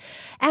you and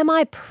am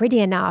I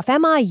pretty enough?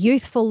 Am I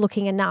youthful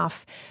looking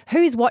enough?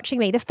 Who's watching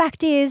me? The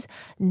fact is,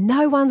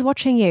 no one's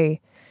watching you.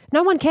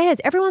 No one cares.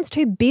 Everyone's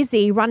too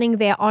busy running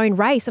their own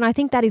race. And I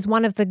think that is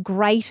one of the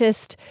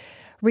greatest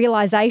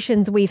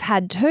realizations we've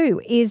had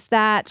too, is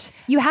that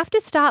you have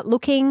to start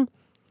looking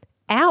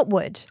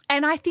outward.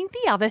 And I think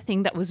the other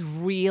thing that was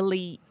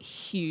really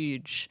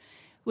huge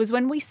was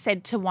when we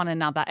said to one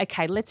another,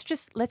 okay, let's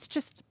just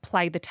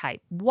play the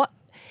tape. What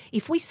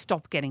if we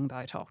stop getting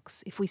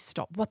Botox? If we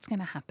stop, what's going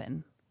to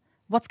happen?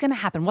 What's going to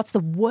happen? What's the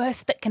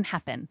worst that can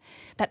happen?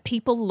 That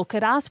people look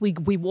at us, we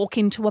walk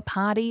into a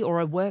party or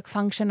a work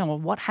function or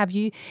what have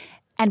you,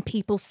 and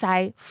people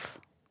say,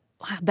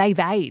 they've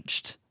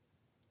aged.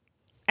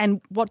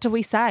 And what do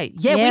we say?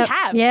 Yeah, we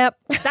have. Yep.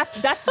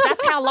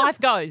 That's how life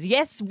goes.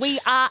 Yes, we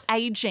are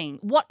aging.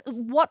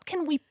 What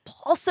can we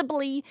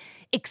possibly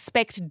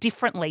expect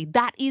differently?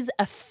 That is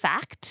a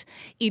fact.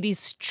 It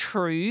is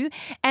true.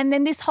 And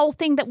then this whole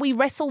thing that we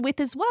wrestle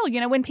with as well,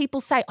 when people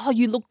say, "Oh,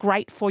 you look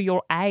great for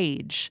your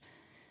age,"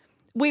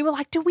 we were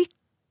like, do we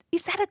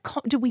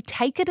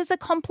take it as a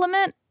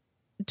compliment?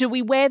 Do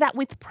we wear that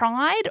with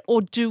pride,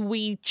 or do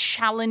we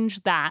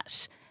challenge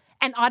that?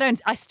 And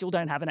I still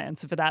don't have an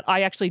answer for that.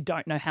 I actually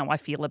don't know how I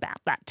feel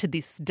about that to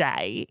this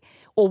day,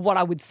 or what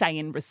I would say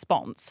in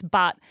response.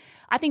 But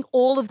I think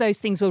all of those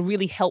things were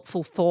really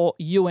helpful for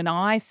you and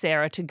I,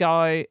 Sarah, to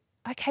go,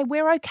 okay,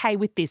 we're okay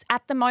with this.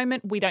 At the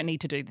moment, we don't need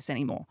to do this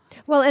anymore.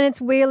 Well, and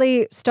it's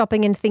really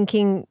stopping and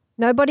thinking,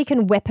 nobody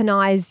can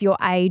weaponize your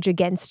age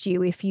against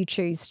you if you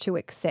choose to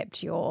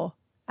accept your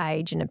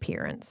age and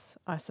appearance,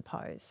 I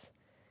suppose.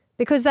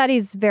 Because that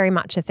is very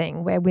much a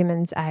thing where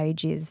women's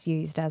age is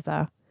used as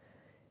a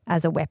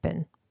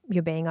weapon.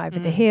 You're being over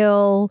the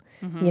hill,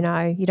 you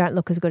don't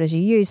look as good as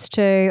you used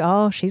to.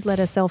 Oh, she's let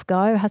herself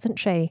go, hasn't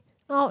she?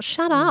 Oh,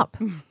 shut up.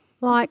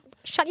 Like,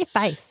 shut your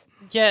face.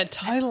 Yeah,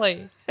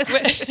 totally.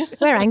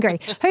 We're angry.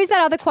 Who's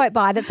that other quote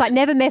by that's like,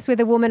 never mess with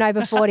a woman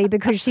over 40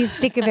 because she's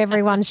sick of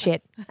everyone's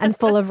shit and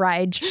full of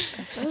rage.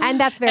 And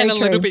that's very true. And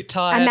a little bit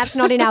tired. And that's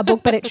not in our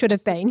book, but it should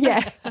have been.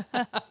 Yeah.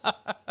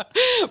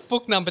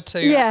 Book number 2.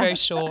 Yeah. It's very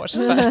short.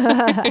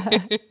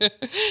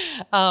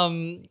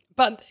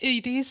 But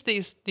it is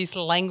this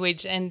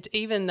language, and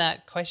even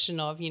that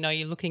question of,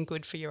 you're looking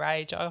good for your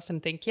age. I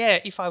often think,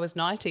 if I was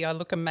 90, I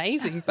look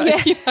amazing. But,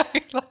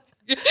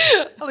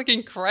 I look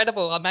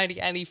incredible. I'm only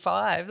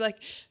 85.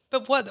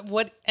 But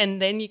what?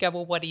 And then you go,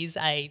 well, what is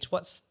age?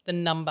 What's the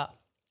number?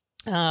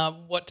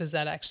 What does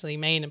that actually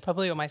mean? And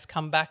probably almost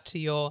come back to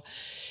your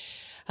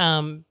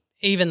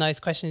even those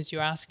questions you're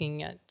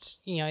asking at,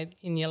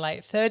 in your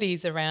late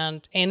 30s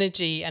around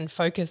energy and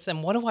focus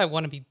and what do I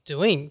want to be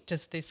doing?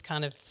 Just this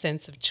kind of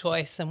sense of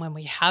choice. And when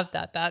we have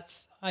that,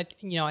 I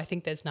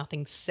think there's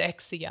nothing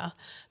sexier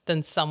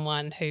than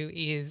someone who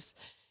is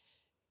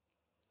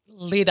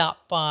lit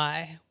up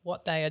by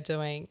what they are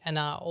doing and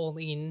are all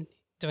in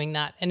doing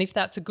that. And if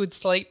that's a good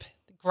sleep,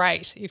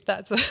 great. If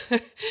that's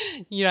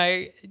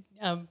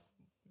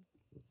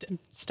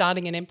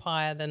starting an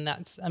empire, then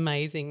that's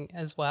amazing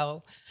as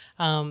well.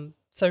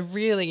 So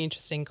really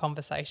interesting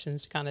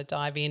conversations to kind of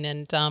dive in.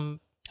 And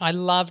I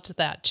loved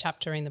that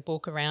chapter in the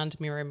book around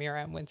Mirror Mirror,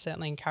 and would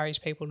certainly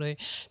encourage people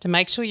to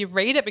make sure you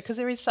read it, because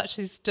there is such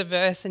this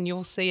diverse, and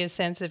you'll see a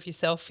sense of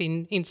yourself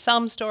in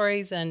some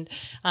stories and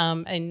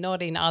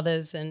not in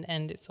others,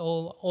 and it's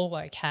all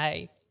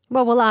okay.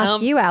 Well, we'll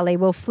ask you, Ali,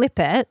 we'll flip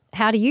it.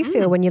 How do you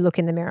feel when you look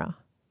in the mirror?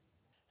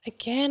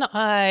 Again,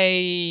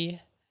 I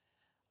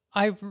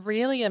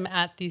really am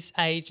at this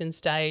age and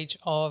stage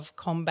of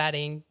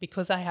combating,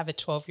 because I have a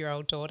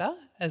 12-year-old daughter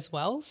as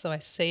well, so I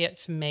see it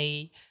for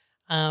me,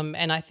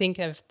 and I think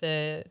of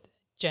the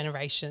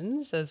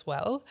generations as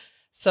well.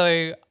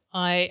 So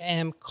I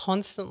am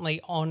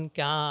constantly on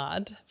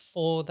guard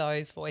for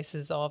those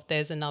voices of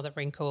there's another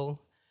wrinkle,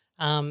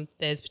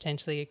 there's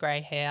potentially a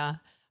grey hair.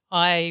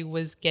 I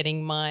was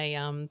getting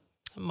my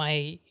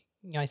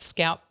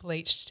scalp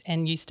bleached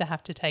and used to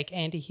have to take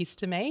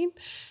antihistamine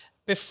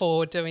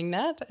before doing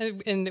that.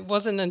 And it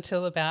wasn't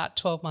until about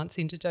 12 months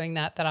into doing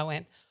that I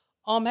went,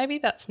 oh, maybe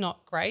that's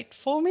not great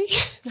for me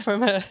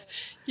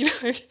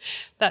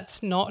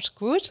that's not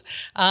good.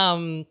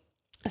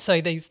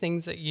 So these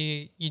things that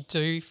you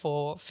do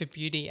for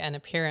beauty and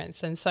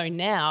appearance. And so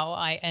now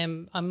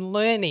I'm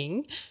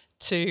learning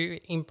to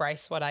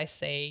embrace what I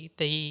see.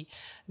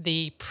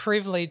 The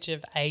privilege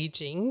of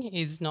aging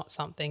is not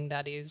something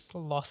that is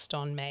lost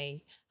on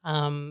me.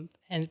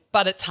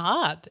 But it's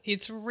hard.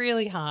 It's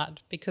really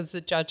hard because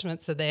the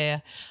judgments are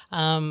there.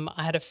 I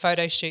had a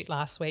photo shoot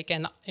last week,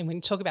 and when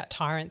you talk about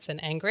tyrants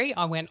and angry,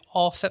 I went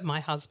off at my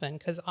husband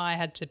because I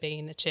had to be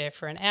in the chair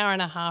for an hour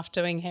and a half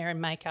doing hair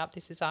and makeup.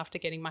 This is after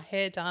getting my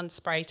hair done,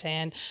 spray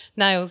tan,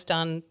 nails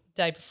done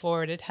the day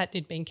before.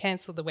 It'd been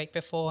cancelled the week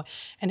before,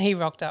 and he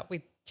rocked up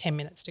with 10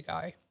 minutes to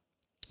go,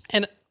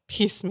 and it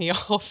pissed me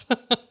off.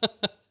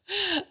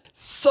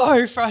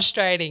 so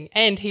frustrating.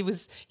 And he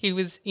was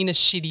in a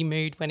shitty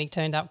mood when he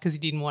turned up because he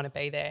didn't want to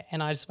be there.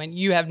 And I just went,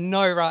 you have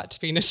no right to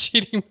be in a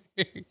shitty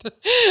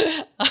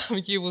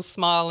mood. You will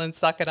smile and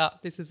suck it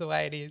up. This is the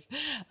way it is.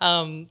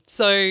 It's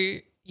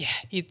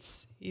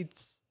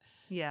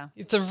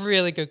a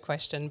really good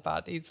question,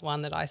 but it's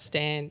one that I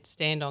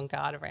stand on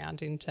guard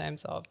around in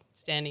terms of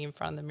standing in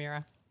front of the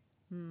mirror.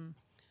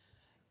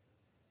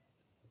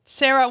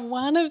 Sarah,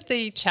 one of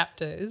the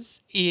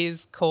chapters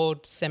is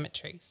called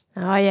Cemeteries.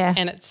 Oh, yeah.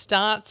 And it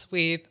starts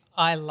with,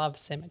 I love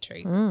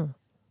cemeteries.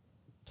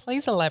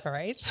 Please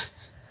elaborate.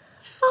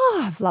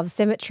 Oh, I've loved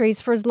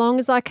cemeteries for as long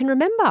as I can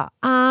remember.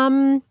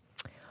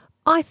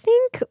 I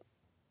think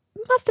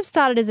must have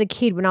started as a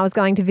kid when I was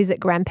going to visit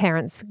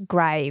grandparents'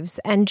 graves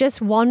and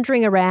just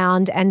wandering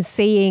around and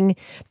seeing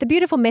the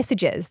beautiful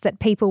messages that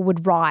people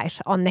would write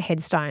on the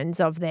headstones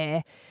of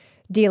their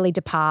dearly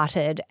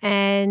departed.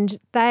 And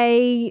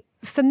they,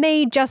 for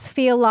me, just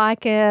feel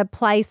like a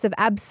place of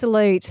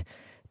absolute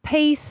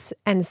peace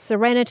and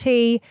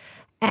serenity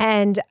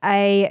and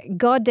a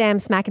goddamn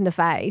smack in the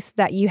face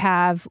that you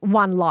have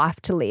one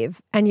life to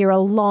live and you're a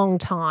long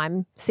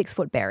time 6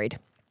 foot buried.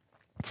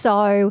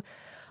 So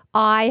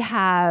I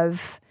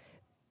have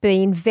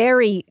been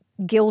very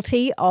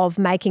guilty of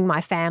making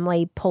my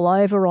family pull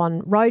over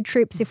on road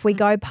trips if we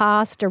go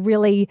past a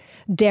really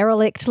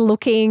derelict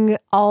looking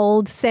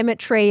old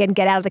cemetery and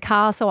get out of the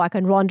car so I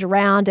can wander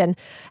around and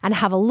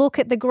have a look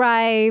at the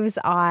graves.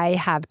 I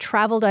have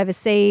travelled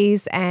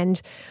overseas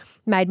and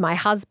made my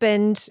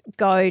husband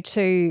go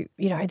to,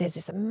 there's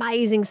this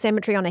amazing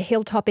cemetery on a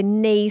hilltop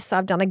in Nice.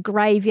 I've done a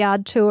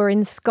graveyard tour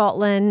in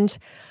Scotland.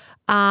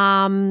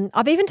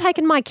 I've even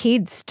taken my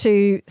kids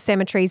to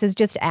cemeteries as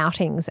just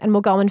outings, and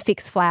we'll go and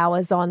fix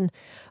flowers on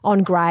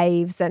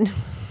graves, and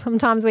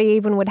sometimes we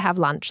even would have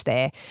lunch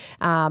there.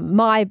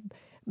 My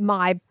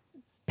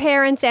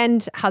parents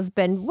and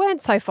husband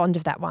weren't so fond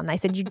of that one. They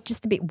said, you're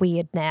just a bit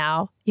weird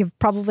now. You've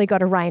probably got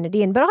to rein it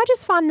in. But I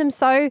just find them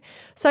so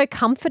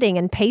comforting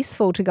and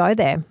peaceful to go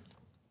there.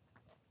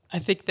 I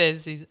think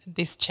there's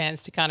this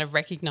chance to kind of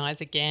recognise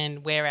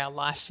again where our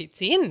life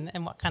fits in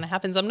and what kind of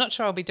happens. I'm not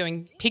sure I'll be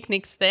doing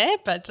picnics there,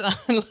 but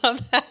I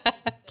love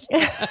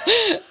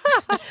that.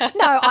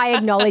 No, I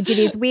acknowledge it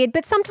is weird,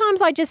 but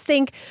sometimes I just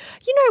think,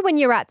 when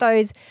you're at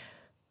those,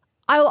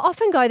 I'll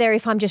often go there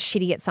if I'm just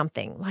shitty at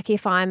something, like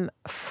if I'm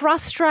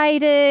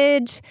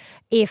frustrated,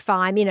 if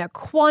I'm in a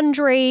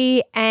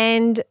quandary,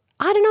 and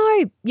I don't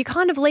know, you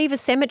kind of leave a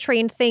cemetery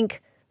and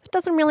think, it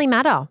doesn't really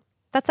matter.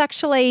 That's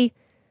actually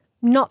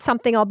not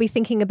something I'll be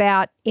thinking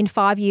about in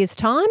 5 years'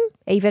 time,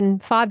 even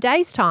 5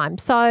 days' time.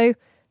 So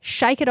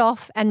shake it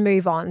off and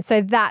move on.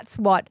 So that's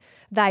what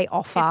they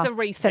offer. It's a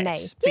reset for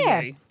me.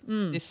 For you.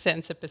 This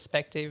sense of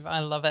perspective. I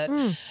love it.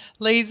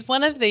 Lise,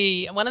 one of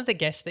the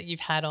guests that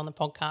you've had on the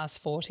podcast,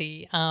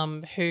 40,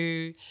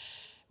 who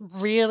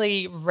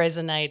really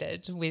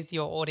resonated with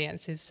your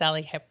audience is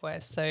Sally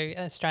Hepworth, so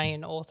an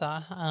Australian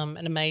author,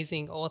 an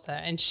amazing author,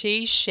 and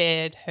she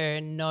shared her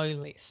no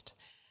list.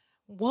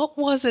 What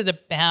was it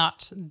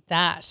about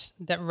that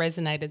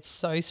resonated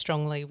so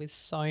strongly with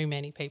so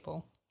many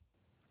people?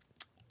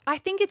 I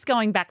think it's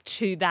going back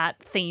to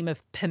that theme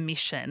of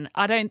permission.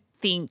 I don't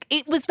think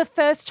it was the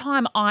first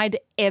time I'd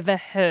ever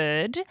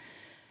heard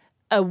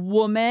a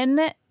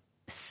woman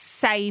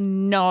say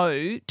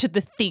no to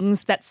the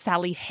things that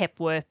Sally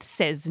Hepworth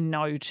says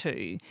no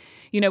to.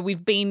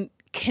 We've been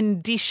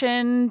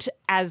conditioned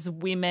as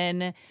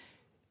women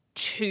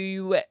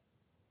to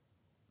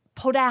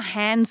put our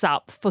hands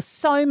up for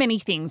so many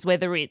things,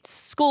 whether it's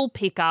school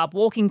pickup,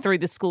 walking through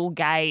the school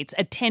gates,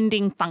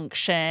 attending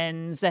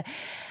functions,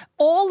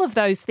 all of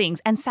those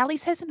things. And Sally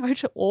says no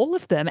to all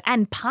of them.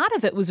 And part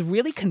of it was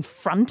really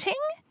confronting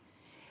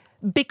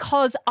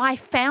because I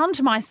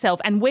found myself,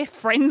 and we're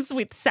friends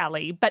with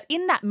Sally, but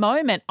in that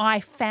moment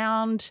I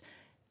found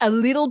a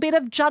little bit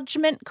of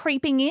judgment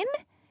creeping in,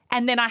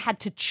 and then I had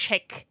to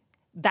check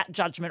that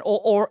judgment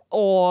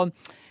or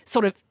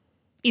sort of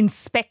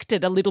inspect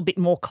it a little bit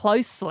more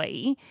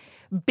closely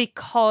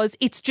because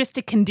it's just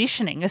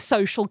a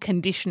social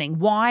conditioning.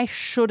 Why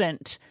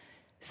shouldn't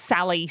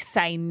Sally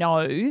say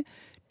no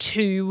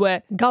to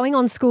going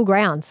on school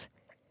grounds?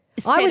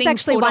 I was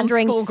actually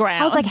wondering,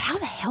 I was like, how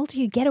the hell do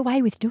you get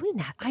away with doing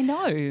that? I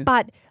know.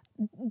 But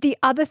the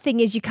other thing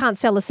is you can't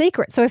sell a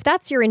secret. So if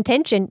that's your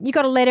intention, you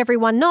got to let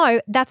everyone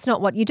know that's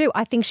not what you do.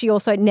 I think she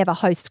also never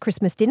hosts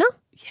Christmas dinner.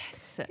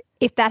 Yes.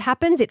 If that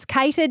happens, it's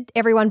catered,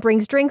 everyone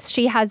brings drinks.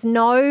 She has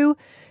no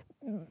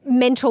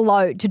mental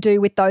load to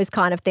do with those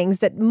kind of things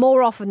that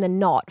more often than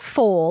not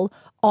fall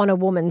on a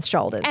woman's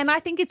shoulders. And I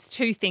think it's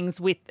two things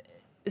with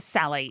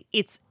Sally.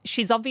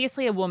 She's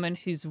obviously a woman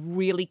who's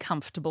really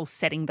comfortable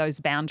setting those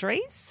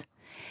boundaries.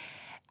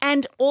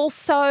 And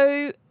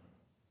also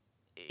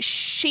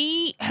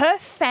her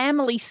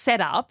family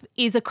setup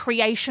is a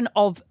creation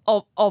of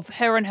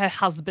her and her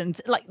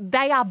husband's. Like,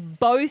 they are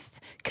both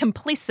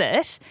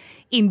complicit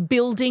in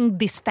building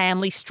this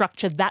family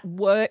structure that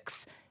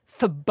works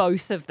for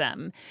both of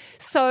them.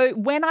 So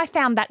when I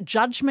found that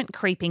judgment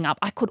creeping up,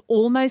 I could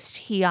almost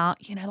hear,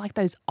 like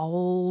those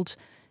old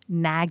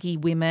naggy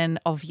women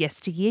of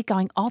yesteryear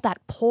going, oh, that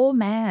poor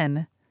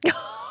man.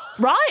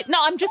 Right? No,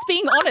 I'm just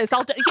being honest.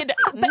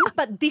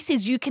 But this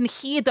is, you can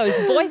hear those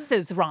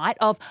voices, right,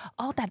 of,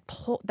 oh, that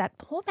poor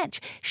man,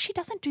 she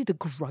doesn't do the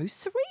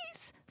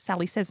groceries.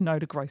 Sally says no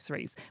to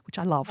groceries, which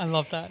I love. I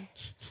love that.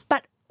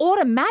 But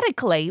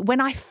automatically,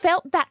 when I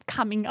felt that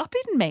coming up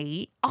in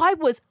me, I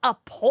was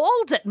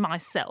appalled at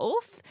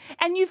myself.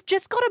 And you've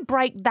just got to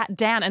break that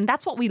down. And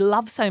that's what we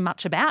love so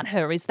much about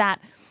her, is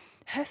that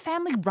her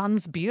family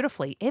runs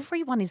beautifully.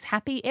 Everyone is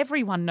happy.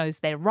 Everyone knows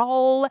their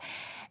role.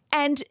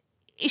 And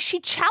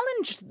she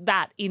challenged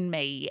that in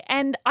me.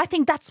 And I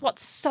think that's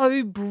what's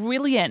so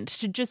brilliant,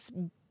 to just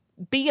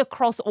be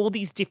across all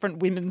these different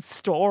women's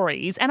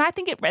stories. And I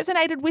think it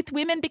resonated with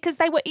women because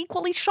they were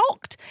equally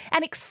shocked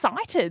and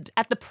excited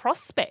at the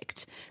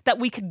prospect that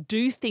we could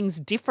do things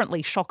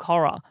differently. Shock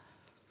horror.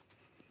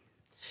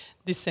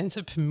 This sense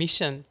of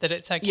permission that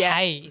it's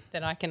okay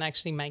that I can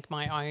actually make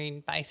my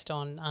own based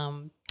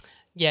on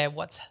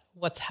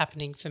what's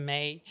happening for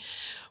me.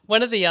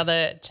 One of the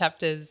other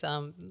chapters,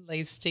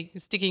 Lee,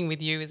 sticking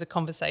with you, is a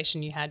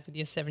conversation you had with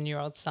your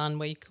 7-year-old son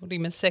where you called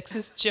him a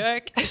sexist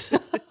jerk,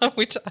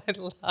 which I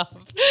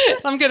love.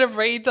 I'm going to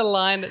read the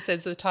line that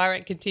says, the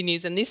tyrant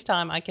continues, and this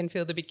time I can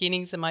feel the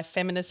beginnings of my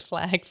feminist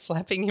flag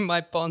flapping in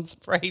my Bonds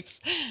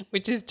briefs,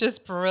 which is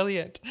just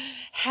brilliant.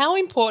 How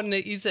important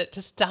is it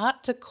to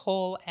start to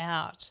call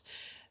out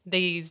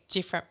these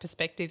different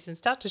perspectives and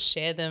start to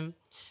share them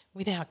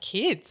with our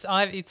kids?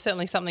 It's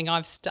certainly something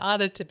I've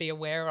started to be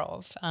aware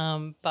of.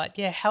 But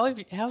yeah, how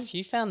have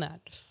you found that?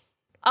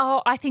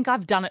 Oh, I think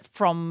I've done it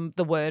from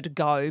the word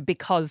go,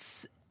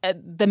 because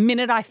the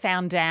minute I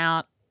found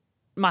out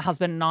my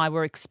husband and I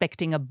were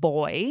expecting a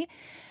boy,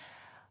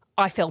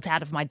 I felt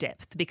out of my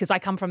depth, because I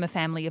come from a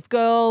family of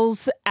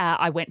girls.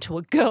 I went to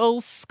a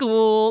girls'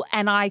 school,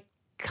 and I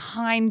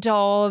kind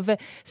of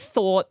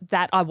thought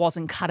that I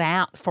wasn't cut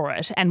out for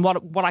it. And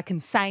what I can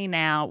say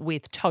now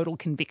with total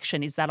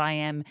conviction is that I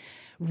am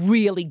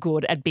really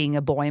good at being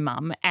a boy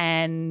mum.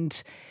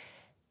 And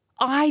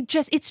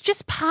it's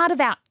just part of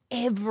our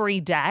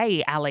every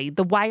day, Ali,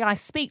 the way I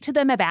speak to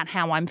them about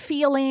how I'm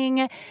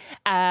feeling,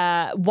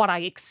 what I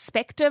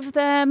expect of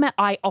them.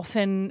 I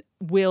often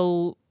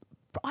will,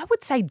 I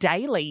would say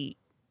daily,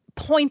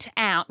 point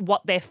out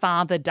what their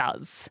father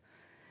does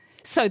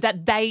so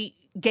that they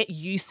get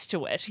used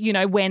to it, you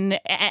know,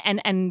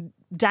 and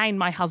Dane,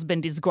 my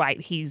husband, is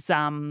great. He's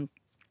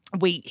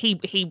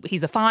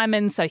he's a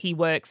fireman, so he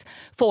works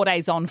 4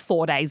 days on,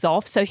 4 days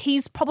off. So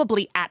he's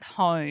probably at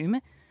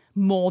home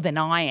more than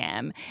I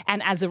am.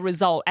 And as a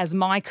result, as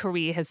my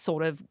career has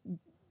sort of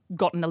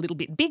gotten a little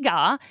bit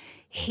bigger,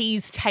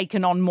 he's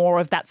taken on more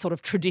of that sort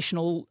of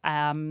traditional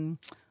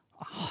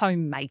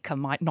homemaker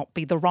might not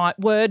be the right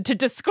word to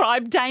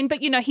describe Dane,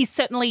 but, you know, he's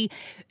certainly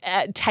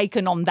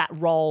taken on that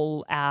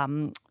role,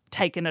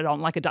 taken it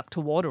on like a duck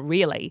to water,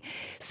 really.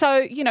 So,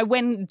 you know,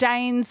 when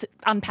Dane's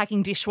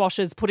unpacking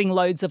dishwashers, putting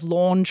loads of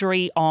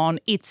laundry on,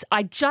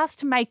 I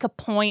just make a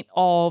point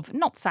of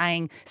not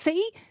saying,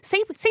 see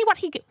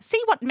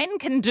what men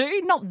can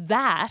do, not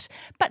that,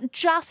 but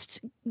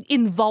just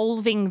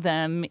involving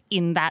them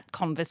in that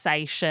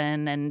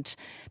conversation. And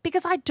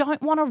because I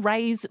don't want to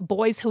raise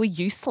boys who are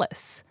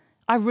useless.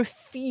 I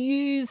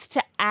refuse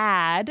to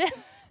add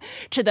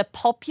to the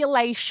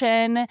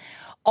population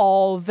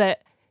of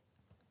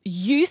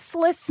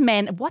useless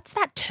men. What's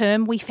that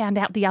term we found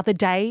out the other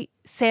day,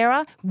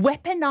 Sarah?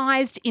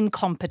 Weaponized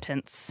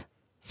incompetence.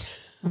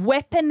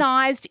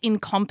 Weaponized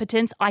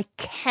incompetence I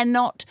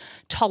cannot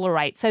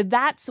tolerate. So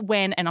that's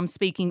when, and I'm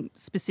speaking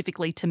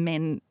specifically to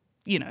men,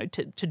 you know,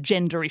 to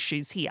gender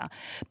issues here,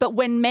 but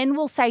when men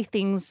will say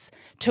things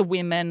to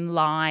women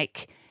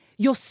like,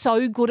 you're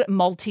so good at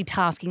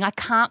multitasking, I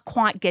can't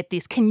quite get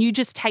this, can you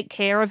just take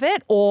care of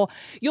it? Or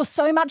you're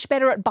so much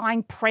better at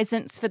buying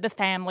presents for the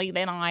family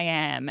than I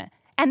am.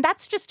 And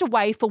that's just a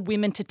way for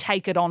women to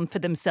take it on for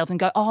themselves and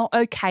go, oh,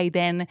 okay,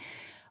 then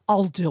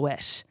I'll do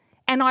it.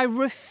 And I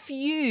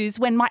refuse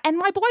when my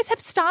boys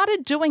have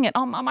started doing it.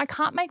 Oh, Mum, I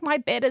can't make my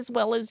bed as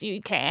well as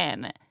you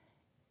can.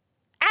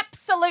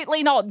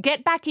 Absolutely not.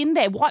 Get back in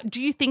there. What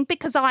do you think?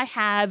 Because I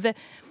have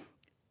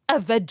a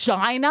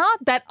vagina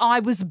that I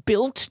was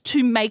built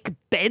to make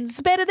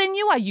beds better than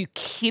you? Are you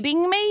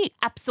kidding me?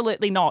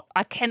 Absolutely not.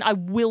 I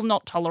will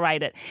not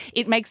tolerate it.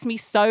 It makes me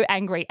so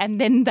angry. And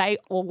then they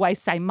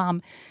always say,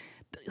 Mum,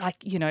 like,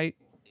 you know,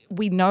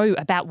 we know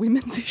about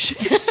women's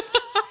issues.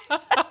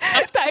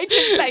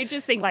 They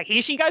just think like,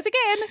 here she goes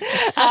again.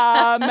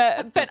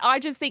 But I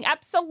just think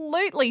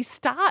absolutely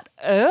start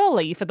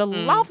early, for the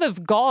love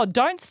of God.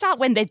 Don't start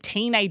when they're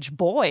teenage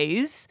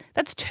boys.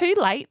 That's too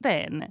late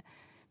then.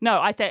 No,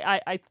 I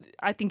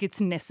think it's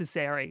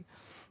necessary.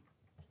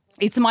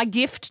 It's my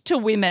gift to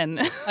women.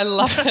 I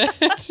love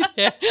it.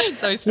 Yeah,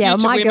 those future Yeah,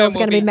 my women girl's will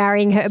going to be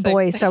marrying her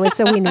boy, so it's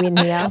a win-win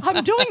here.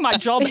 I'm doing my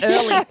job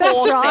early for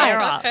That's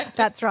Sarah. right.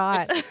 That's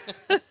right.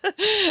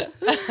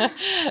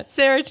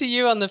 Sarah, to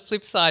you on the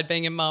flip side,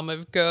 being a mum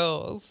of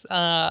girls,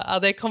 are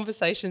there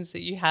conversations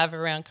that you have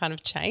around kind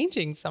of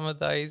changing some of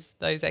those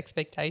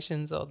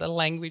expectations or the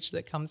language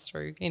that comes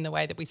through in the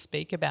way that we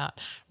speak about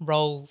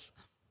roles?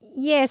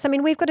 Yes, I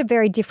mean, we've got a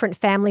very different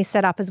family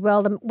setup as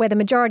well, where the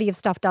majority of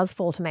stuff does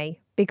fall to me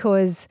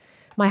because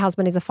my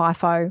husband is a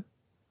FIFO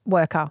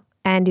worker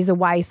and is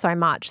away so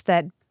much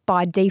that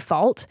by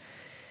default,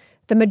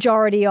 the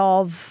majority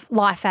of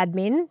life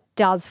admin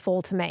does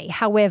fall to me.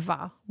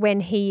 However, when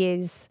he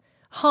is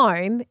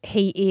home,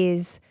 he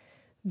is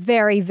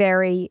very,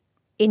 very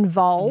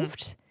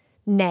involved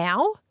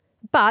now.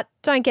 But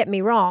don't get me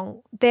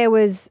wrong, there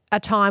was a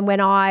time when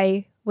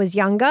I was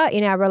younger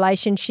in our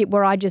relationship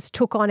where I just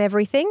took on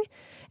everything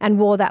and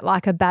wore that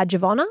like a badge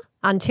of honour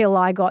until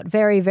I got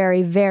very,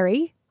 very,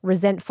 very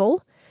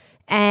resentful.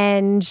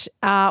 And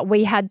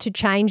we had to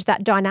change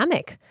that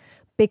dynamic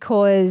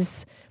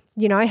because,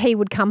 you know, he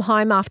would come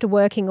home after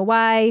working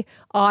away.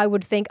 I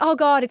would think, oh,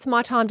 God, it's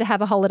my time to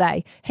have a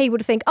holiday. He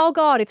would think, oh,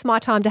 God, it's my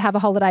time to have a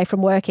holiday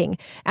from working.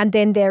 And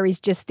then there is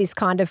just this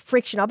kind of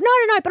friction of,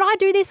 no, but I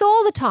do this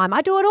all the time.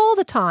 I do it all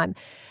the time.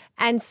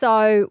 And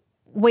so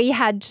we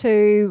had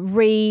to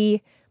re-establish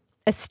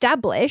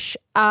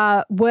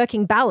a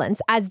working balance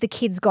as the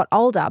kids got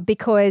older,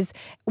 because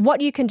what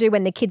you can do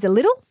when the kids are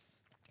little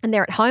and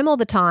they're at home all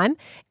the time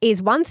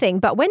is one thing,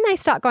 but when they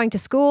start going to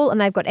school and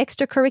they've got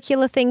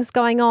extracurricular things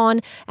going on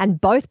and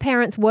both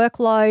parents'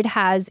 workload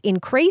has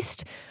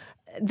increased,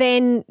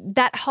 then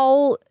that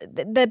whole,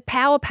 the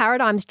power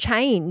paradigms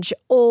change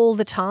all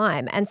the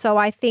time. And so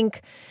I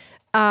think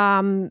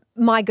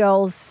my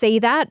girls see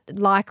that,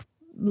 like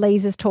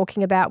Lise is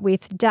talking about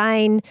with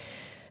Dane.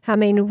 I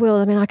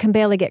can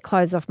barely get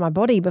clothes off my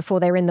body before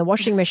they're in the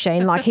washing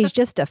machine. Like, he's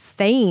just a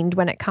fiend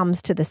when it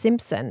comes to The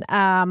Simpson.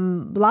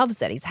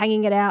 Loves it. He's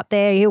hanging it out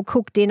there. He'll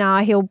cook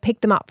dinner. He'll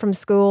pick them up from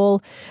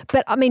school.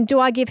 But, I mean, do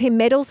I give him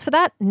medals for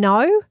that?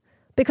 No,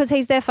 because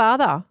he's their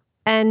father.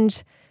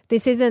 And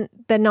this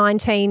isn't the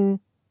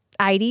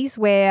 1980s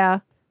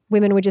where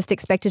women were just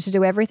expected to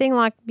do everything.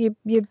 Like, you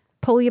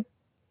pull your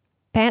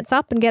pants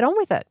up and get on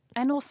with it.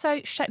 And also,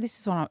 this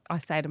is what I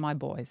say to my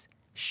boys.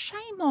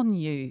 Shame on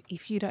you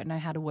if you don't know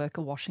how to work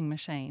a washing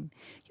machine.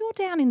 You're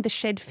down in the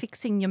shed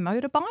fixing your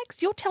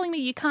motorbikes. You're telling me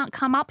you can't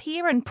come up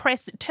here and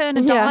turn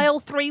a dial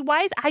 3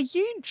 ways? Are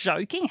you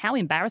joking? How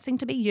embarrassing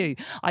to be you.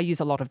 I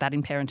use a lot of that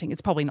in parenting.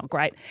 It's probably not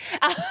great.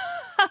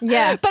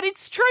 Yeah. But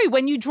it's true.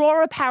 When you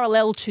draw a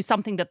parallel to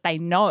something that they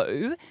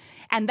know,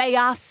 and they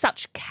are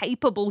such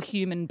capable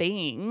human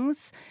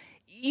beings,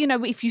 you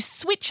know, if you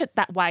switch it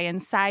that way and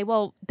say,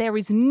 well, there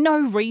is no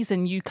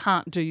reason you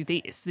can't do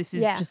this. This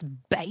is just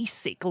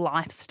basic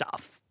life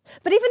stuff.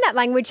 But even that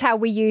language, how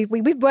we use,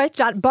 we've both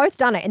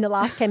done it in the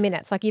last 10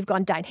 minutes. Like, you've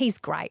gone, Dane, he's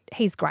great.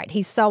 He's great.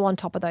 He's so on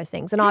top of those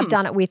things. And I've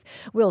done it with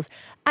Wills.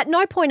 At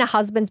no point a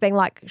husband's being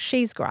like,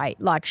 she's great.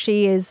 Like,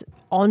 she is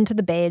onto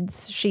the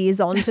beds. She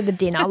is onto the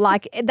dinner.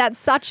 Like, that's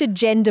such a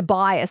gender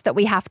bias that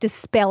we have to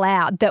spell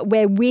out that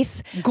we're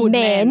with good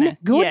men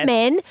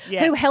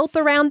who help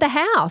around the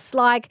house.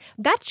 Like,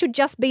 that should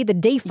just be the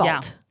default.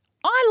 Yeah.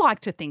 I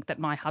like to think that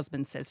my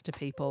husband says to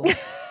people,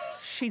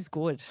 she's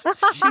good.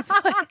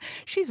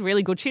 She's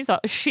really good.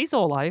 She's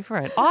all over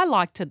it. I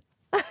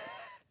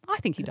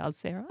think he does,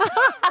 Sarah.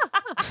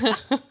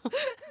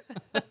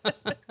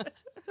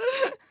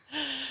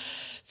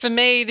 For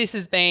me, this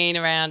has been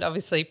around,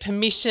 obviously,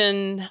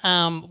 permission,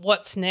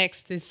 what's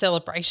next, this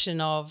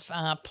celebration of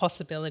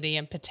possibility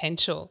and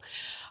potential.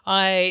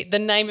 The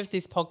name of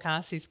this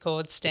podcast is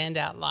called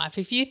Standout Life.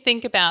 If you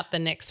think about the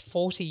next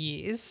 40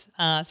 years,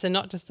 so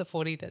not just the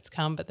 40 that's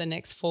come, but the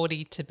next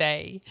 40 to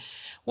be,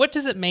 what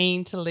does it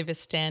mean to live a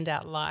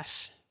standout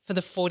life for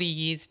the 40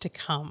 years to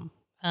come?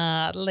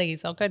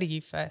 Lise, I'll go to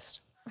you first.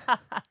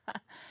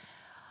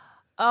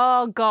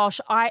 Oh,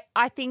 gosh.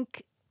 I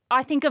think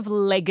of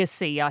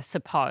legacy, I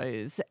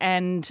suppose.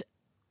 And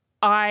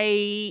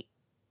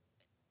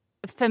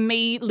for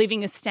me,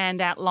 living a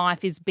standout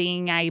life is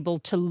being able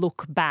to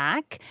look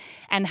back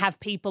and have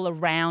people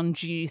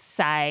around you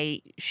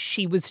say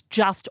she was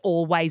just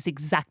always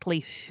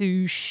exactly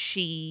who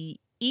she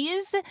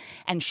is,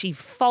 and she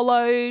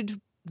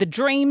followed the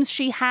dreams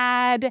she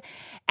had,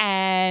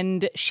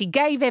 and she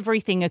gave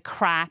everything a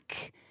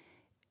crack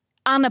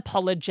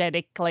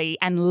unapologetically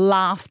and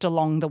laughed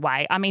along the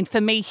way. I mean,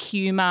 for me,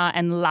 humour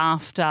and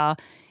laughter,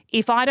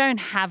 if I don't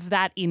have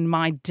that in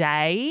my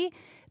day,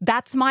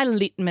 that's my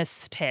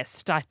litmus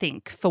test, I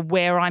think, for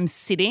where I'm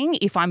sitting,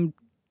 if I'm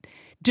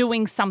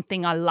doing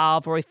something I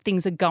love or if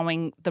things are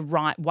going the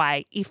right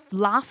way. If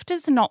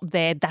laughter's not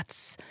there,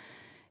 that's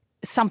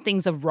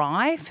something's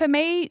awry for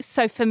me.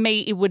 So for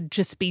me, it would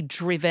just be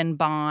driven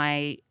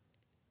by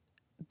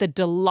the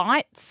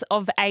delights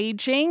of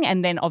aging,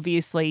 and then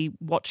obviously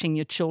watching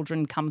your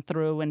children come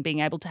through and being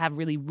able to have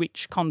really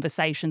rich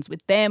conversations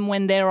with them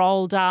when they're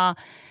older,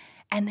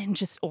 and then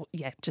just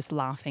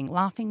laughing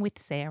with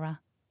Sarah.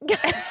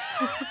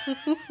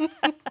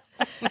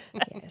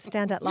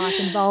 Standout life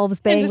involves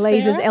being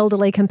Lisa's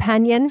elderly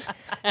companion.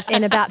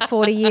 In about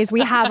 40 years,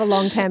 we have a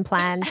long-term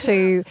plan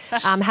to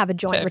have a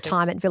joint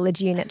retirement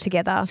village unit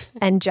together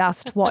and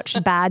just watch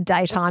bad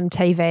daytime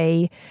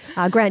TV.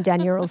 Grant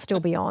Daniel will still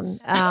be on.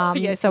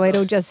 So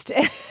it'll just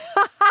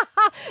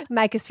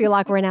make us feel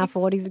like we're in our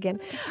 40s again.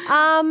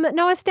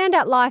 No, a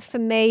standout life for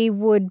me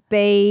would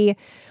be,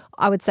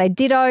 I would say,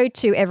 ditto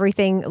to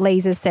everything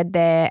Lisa said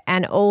there,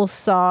 and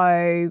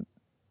also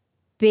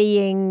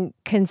being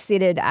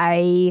considered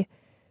a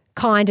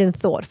kind and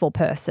thoughtful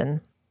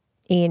person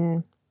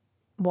in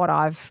what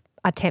I've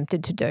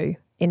attempted to do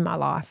in my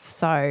life,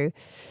 so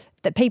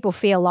that people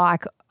feel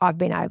like I've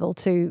been able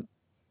to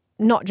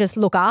not just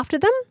look after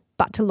them,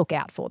 but to look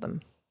out for them.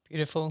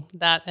 Beautiful.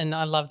 That, and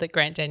I love that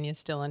Grant Denyer is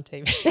still on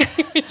TV.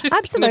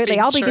 Absolutely.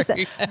 I'll be just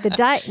the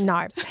day.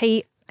 No,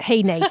 he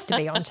needs to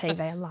be on TV.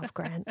 I love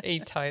Grant. He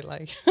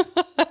totally.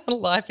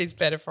 Life is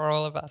better for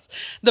all of us.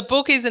 The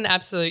book is an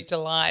absolute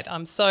delight.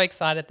 I'm so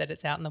excited that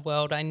it's out in the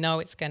world. I know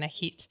it's going to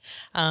hit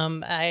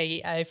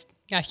a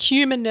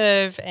human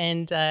nerve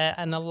and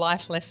a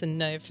life lesson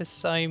nerve for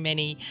so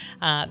many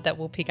that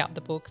will pick up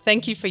the book.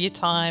 Thank you for your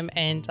time,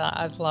 and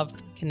I've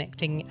loved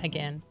connecting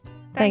again.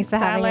 Thanks for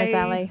having us,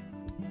 Ali.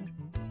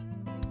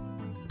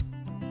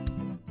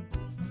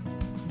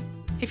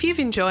 If you've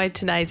enjoyed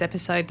today's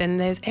episode, then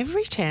there's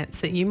every chance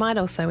that you might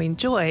also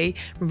enjoy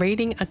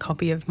reading a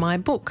copy of my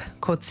book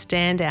called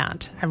Stand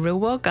Out, a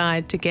real-world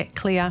guide to get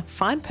clear,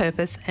 find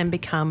purpose and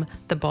become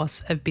the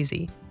boss of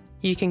busy.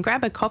 You can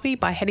grab a copy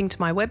by heading to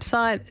my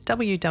website,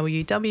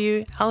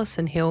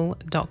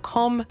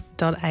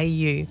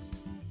 www.alisonhill.com.au.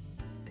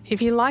 If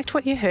you liked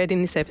what you heard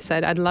in this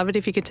episode, I'd love it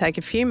if you could take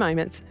a few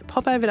moments,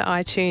 pop over to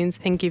iTunes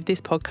and give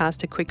this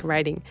podcast a quick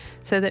rating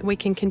so that we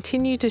can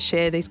continue to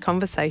share these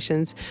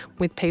conversations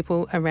with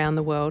people around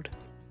the world.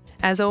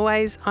 As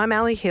always, I'm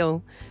Ali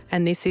Hill,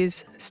 and this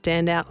is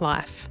Stand Out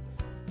Life.